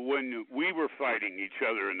we were fighting each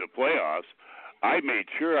other in the playoffs. I made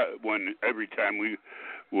sure every time we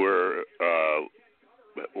were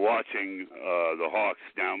watching the Hawks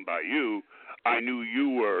down by you, I knew you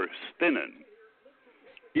were spinning.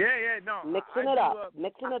 Yeah, no. Mixing it up.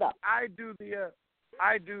 I do the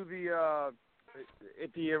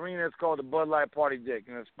at the arena. It's called the Bud Light Party Deck,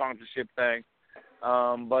 and a sponsorship thing.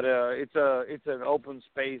 But it's an open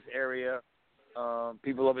space area.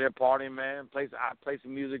 People over there partying, man. I play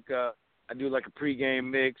some music. I do like a pregame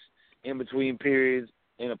mix in between periods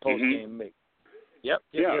and a postgame mix. Yep.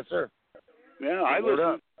 Yeah. Yes, sir. Yeah, I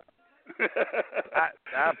listen.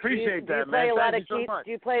 I appreciate that, man. Thank you so much.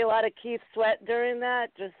 Do you play a lot of Keith Sweat during that,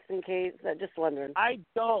 just in case? Just wondering. I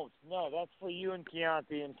don't. No, that's for you and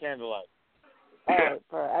Chianti and Candlelight. All right.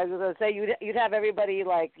 I was going to say you'd have everybody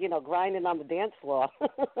grinding on the dance floor.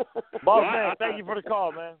 Boss man, thank you for the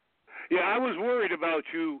call, man. Yeah, I was worried about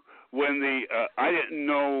you when I didn't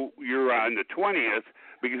know you were on the 20th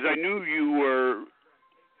because I knew you were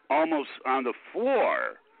almost on the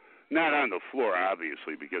floor. Not on the floor,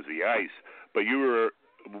 obviously, because of the ice, but you were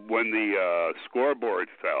when the scoreboard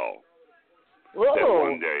fell. Whoa. That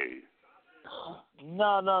one day.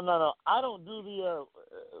 No. I don't do the,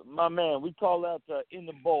 my man, we call that in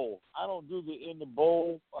the bowl. I don't do the in the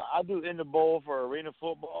bowl. I do in the bowl for arena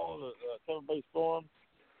football, the Tampa Bay Storm,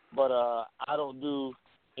 but I don't do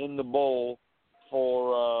in the bowl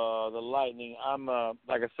for the Lightning. I'm,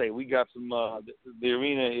 like I say, we got some, the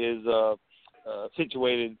arena is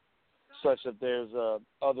situated such that there's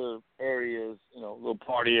other areas, little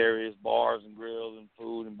party areas, bars and grills and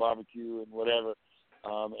food and barbecue and whatever.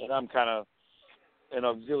 And I'm kind of an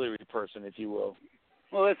auxiliary person, if you will.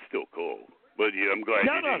 Well, that's still cool. But yeah, I'm glad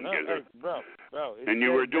you didn't get it. Bro. And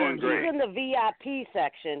you were doing great. He's in the VIP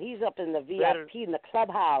section. He's up in the VIP in the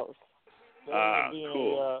clubhouse.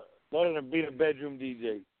 Cool. Better than being a bedroom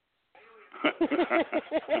DJ.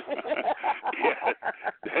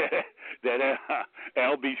 that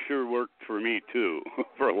Albie sure worked for me too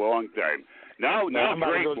for a long time. Now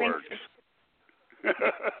Drake works.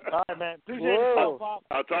 All right, man. Appreciate it.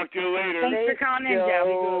 I'll talk to you later. Thanks for calling in,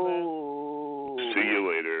 Joe. See you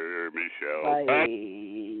later, Michelle. Bye.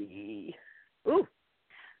 Ooh.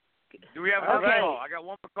 Do we have another call? I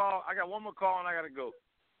got one more call, and I gotta go.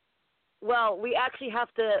 Well, we actually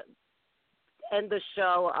have to end the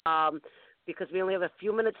show because we only have a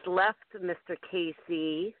few minutes left, Mr.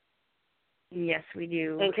 Casey. Yes, we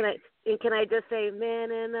do. And can I just say,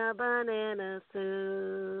 man in a banana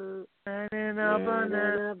suit, man in a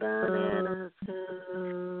banana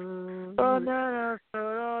suit, banana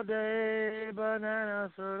suit all day,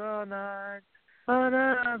 banana suit all night,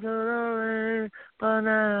 banana suit all day,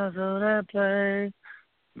 banana suit that play,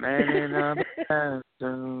 man in a banana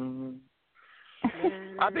suit.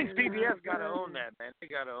 I think CBS got to own that, man. They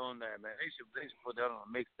got to own that, man. They should put that on a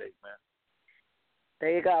mixtape, man.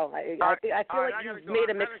 There you go. I feel like you've made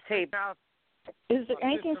a mixtape. Is there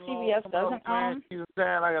anything CBS doesn't own?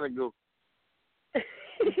 I gotta go. Thank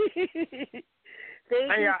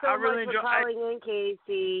you so much for calling in,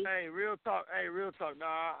 Casey. Hey, real talk. No,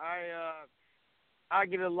 I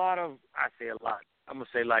get a lot of. I say a lot. I'm gonna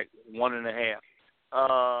say like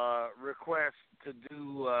 1.5 requests to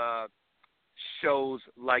do shows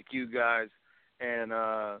like you guys, and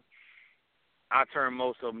I turn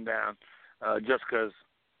most of them down just because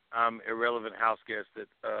I'm irrelevant house guest that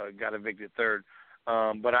got evicted third.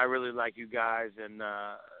 But I really like you guys, and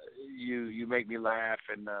you make me laugh,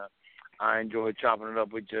 and I enjoy chopping it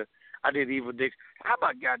up with you. I did Evil Dick's. How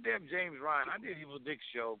about goddamn James Ryan? I did Evil Dick's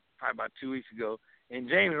show probably about 2 weeks ago, and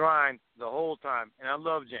James Ryan the whole time, and I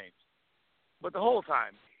love James, but the whole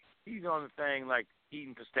time he's on the thing like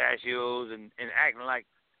eating pistachios and acting like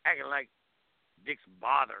Dick's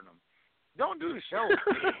bothering him. Don't do the show if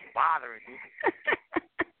Dick's bothering you.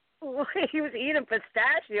 He was eating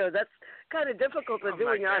pistachios. That's kind of difficult to do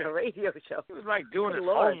when you're on a radio show. He was like doing his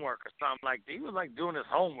homework or something like that. He was like doing his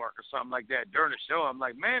homework or something like that during the show. I'm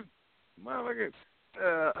like, man, motherfucker,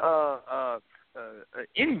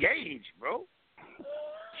 engage, bro.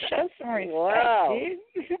 Show some respect,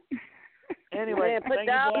 dude. Anyway, man, put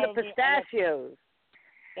down the pistachios.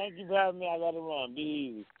 Thank you for having me. I got to run. Be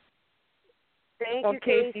easy. Thank you,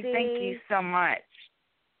 Casey. Thank you so much.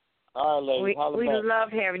 All right, ladies. We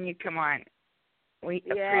love having you come on. We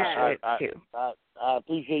appreciate it, too. I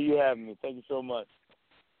appreciate you having me. Thank you so much.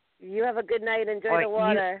 You have a good night. Enjoy the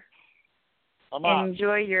water.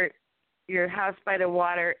 Enjoy your house by the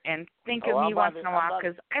water, and think of me once in a while,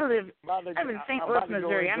 because I live in St. Louis,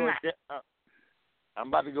 Missouri. I'm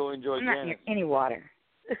about to go enjoy I'm not near Janice. any water.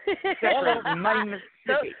 Except for muddy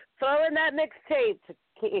Mississippi. Throw in that mixtape,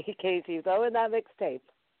 Casey. Throw in that mixtape.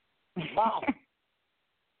 Bye.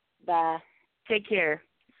 Bye. Take care.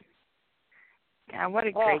 Yeah, what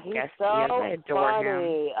a great guest so he is. I adore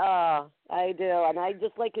funny. him. I do. And I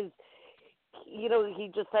just like his, he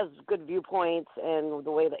just has good viewpoints and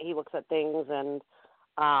the way that he looks at things. And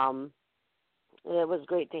it was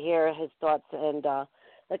great to hear his thoughts. And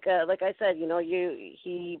like I said,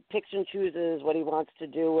 he picks and chooses what he wants to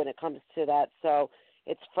do when it comes to that. So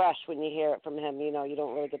it's fresh when you hear it from him. You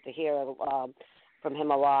don't really get to hear from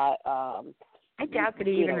him a lot. I doubt that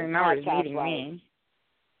he even remembers meeting me.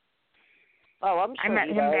 Oh, I'm sure I met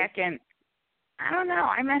him back in, I don't know,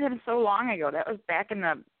 I met him so long ago. That was back in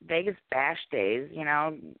the Vegas Bash days,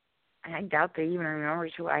 I doubt that he even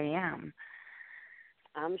remembers who I am.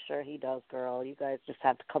 I'm sure he does, girl. You guys just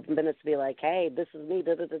have a couple minutes to be like, hey, this is me,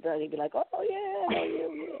 da-da-da-da. He'd be like, oh, yeah.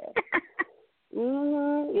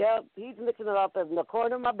 Yep, he's mixing it up in the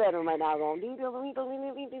corner of my bedroom right now, going,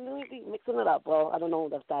 mixing it up. Well, I don't know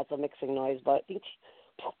if that's a mixing noise, but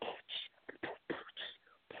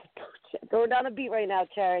throwing down a beat right now,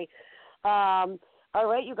 Cherry. All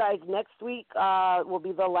right, you guys, next week will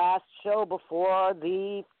be the last show before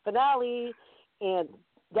the finale, and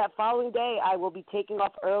that following day I will be taking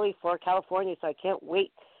off early for California, so I can't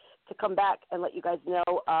wait to come back and let you guys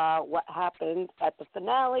know what happened at the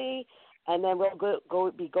finale. And then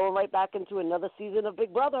we'll be going right back into another season of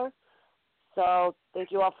Big Brother. So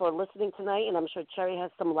thank you all for listening tonight, and I'm sure Cherry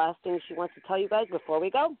has some last things she wants to tell you guys before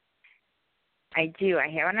we go. I do. I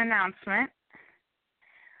have an announcement.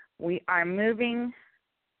 We are moving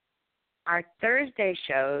our Thursday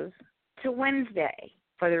shows to Wednesday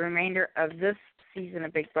for the remainder of this season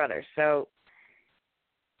of Big Brother. So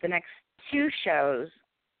the next 2 shows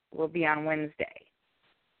will be on Wednesday.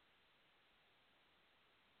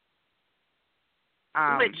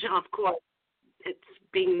 Which, of course, it's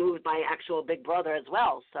being moved by actual Big Brother as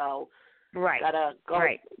well. So, right, gotta go,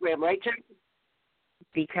 right, Cherry?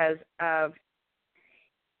 Because of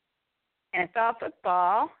NFL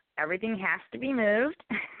football, everything has to be moved,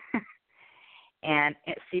 and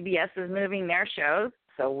CBS is moving their shows,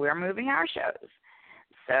 so we're moving our shows.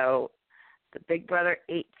 So, the Big Brother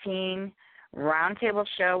 18 Roundtable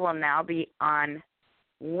show will now be on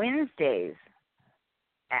Wednesdays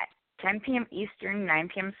at 10 p.m. Eastern, 9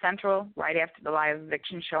 p.m. Central, right after the live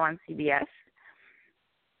eviction show on CBS.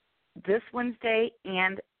 This Wednesday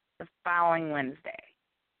and the following Wednesday.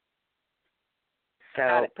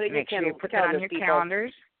 So make sure you put that on your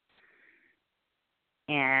calendars.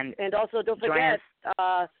 And also don't forget,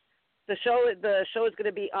 the show is going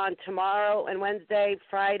to be on tomorrow and Wednesday,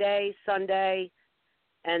 Friday, Sunday,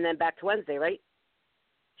 and then back to Wednesday, right,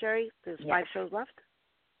 Jerry? There's 5 shows left.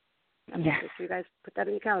 Yes. Make sure you guys put that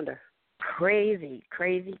in your calendar. Crazy.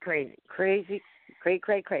 Cray.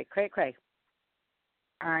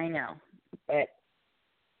 I know. But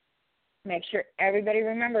make sure everybody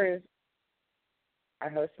remembers our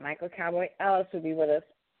host, Michael Cowboy Ellis, will be with us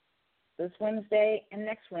this Wednesday and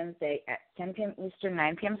next Wednesday at 10 p.m. Eastern,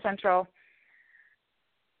 9 p.m. Central.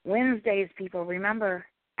 Wednesdays, people, remember,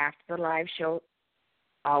 after the live show,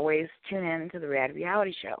 always tune in to the Rad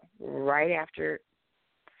Reality Show right after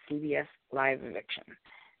CBS Live Eviction.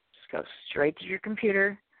 Just go straight to your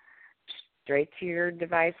computer, straight to your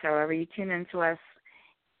device, however you tune in to us,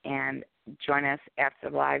 and join us after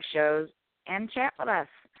the live shows and chat with us.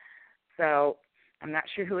 So I'm not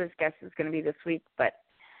sure who his guest is going to be this week, but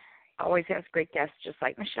always has great guests just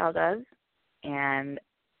like Michelle does. And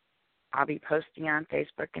I'll be posting on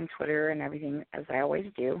Facebook and Twitter and everything as I always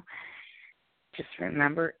do. Just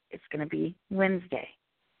remember, it's going to be Wednesday,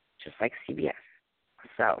 just like CBS.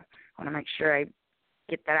 So I want to make sure I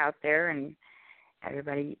get that out there and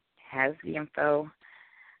everybody has the info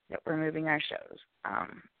that we're moving our shows.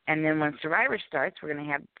 And then when Survivor starts, we're going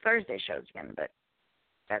to have Thursday shows again, but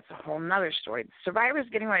that's a whole nother story. Survivor's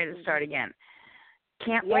getting ready to start again.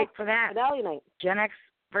 Can't wait for that. Finale night. Gen X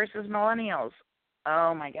versus Millennials.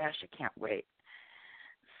 Oh, my gosh, I can't wait.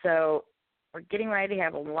 So we're getting ready to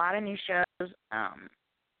have a lot of new shows.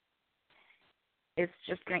 It's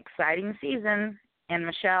just an exciting season. And,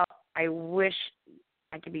 Michelle, I wish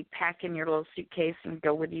I could be packing your little suitcase and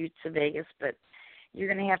go with you to Vegas, but you're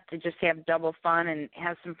going to have to just have double fun and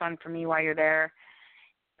have some fun for me while you're there.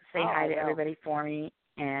 Say hi to everybody for me,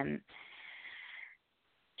 and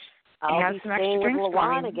I'll have be some extra staying drinks with for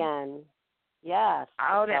LaJuan me. again. Yes.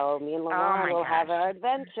 So me and LaJuan will have our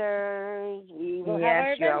adventures. We will have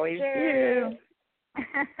our adventures. Yes, you always do.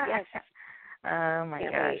 Yes. Oh, my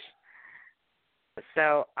Can't gosh. wait.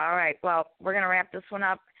 So, all right. Well, we're going to wrap this one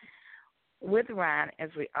up with Ron, as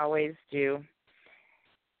we always do.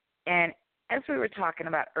 And as we were talking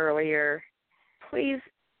about earlier, please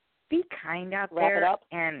be kind out Wrap there. it up?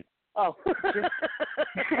 And just,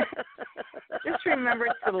 just remember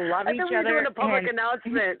to love each other. I thought we were doing a public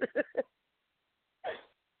announcement.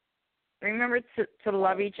 Remember to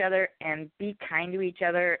love each other and be kind to each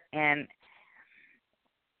other and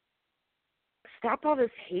stop all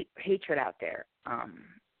this hatred out there.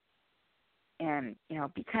 And, you know,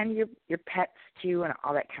 be kind to your pets, too, and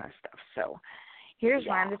all that kind of stuff. So here's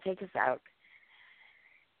Ron to take us out.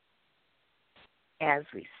 As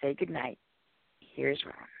we say goodnight, here's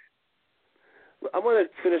Ron. I want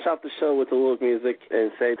to finish off the show with a little music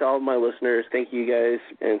and say to all of my listeners, thank you guys,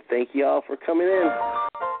 and thank you all for coming in.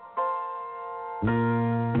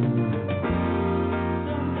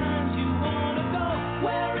 Sometimes you want to go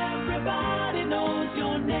where everybody knows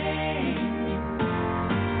your name,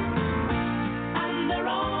 and they're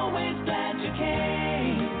always glad you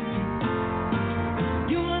came.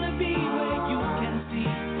 You want to be where you can see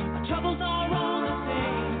our troubles are all the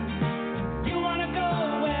same. You want to go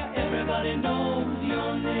where everybody knows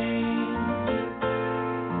your name.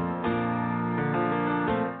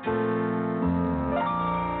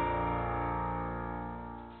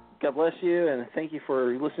 God bless you, and thank you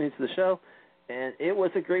for listening to the show. And it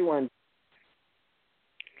was a great one.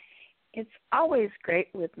 It's always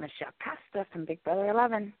great with Michelle Costa from Big Brother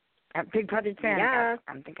 11. Big Brother 10. Yeah.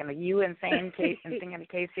 I'm thinking of you and saying Casey and thinking of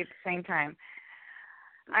Casey at the same time.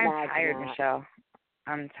 I'm tired, that. Michelle.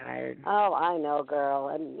 I'm tired. Oh, I know, girl.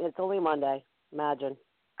 And it's only Monday. Imagine.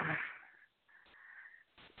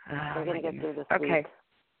 We're going to get through this week.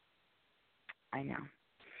 I know.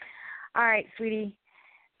 All right, sweetie.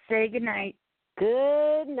 Say goodnight.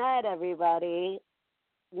 Good night, everybody.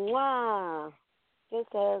 Mwah.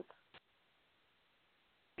 Kisses.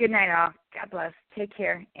 Good night, all. God bless. Take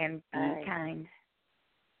care and be kind.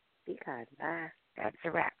 Be kind. Bye. That's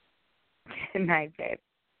a wrap. Good night, babe.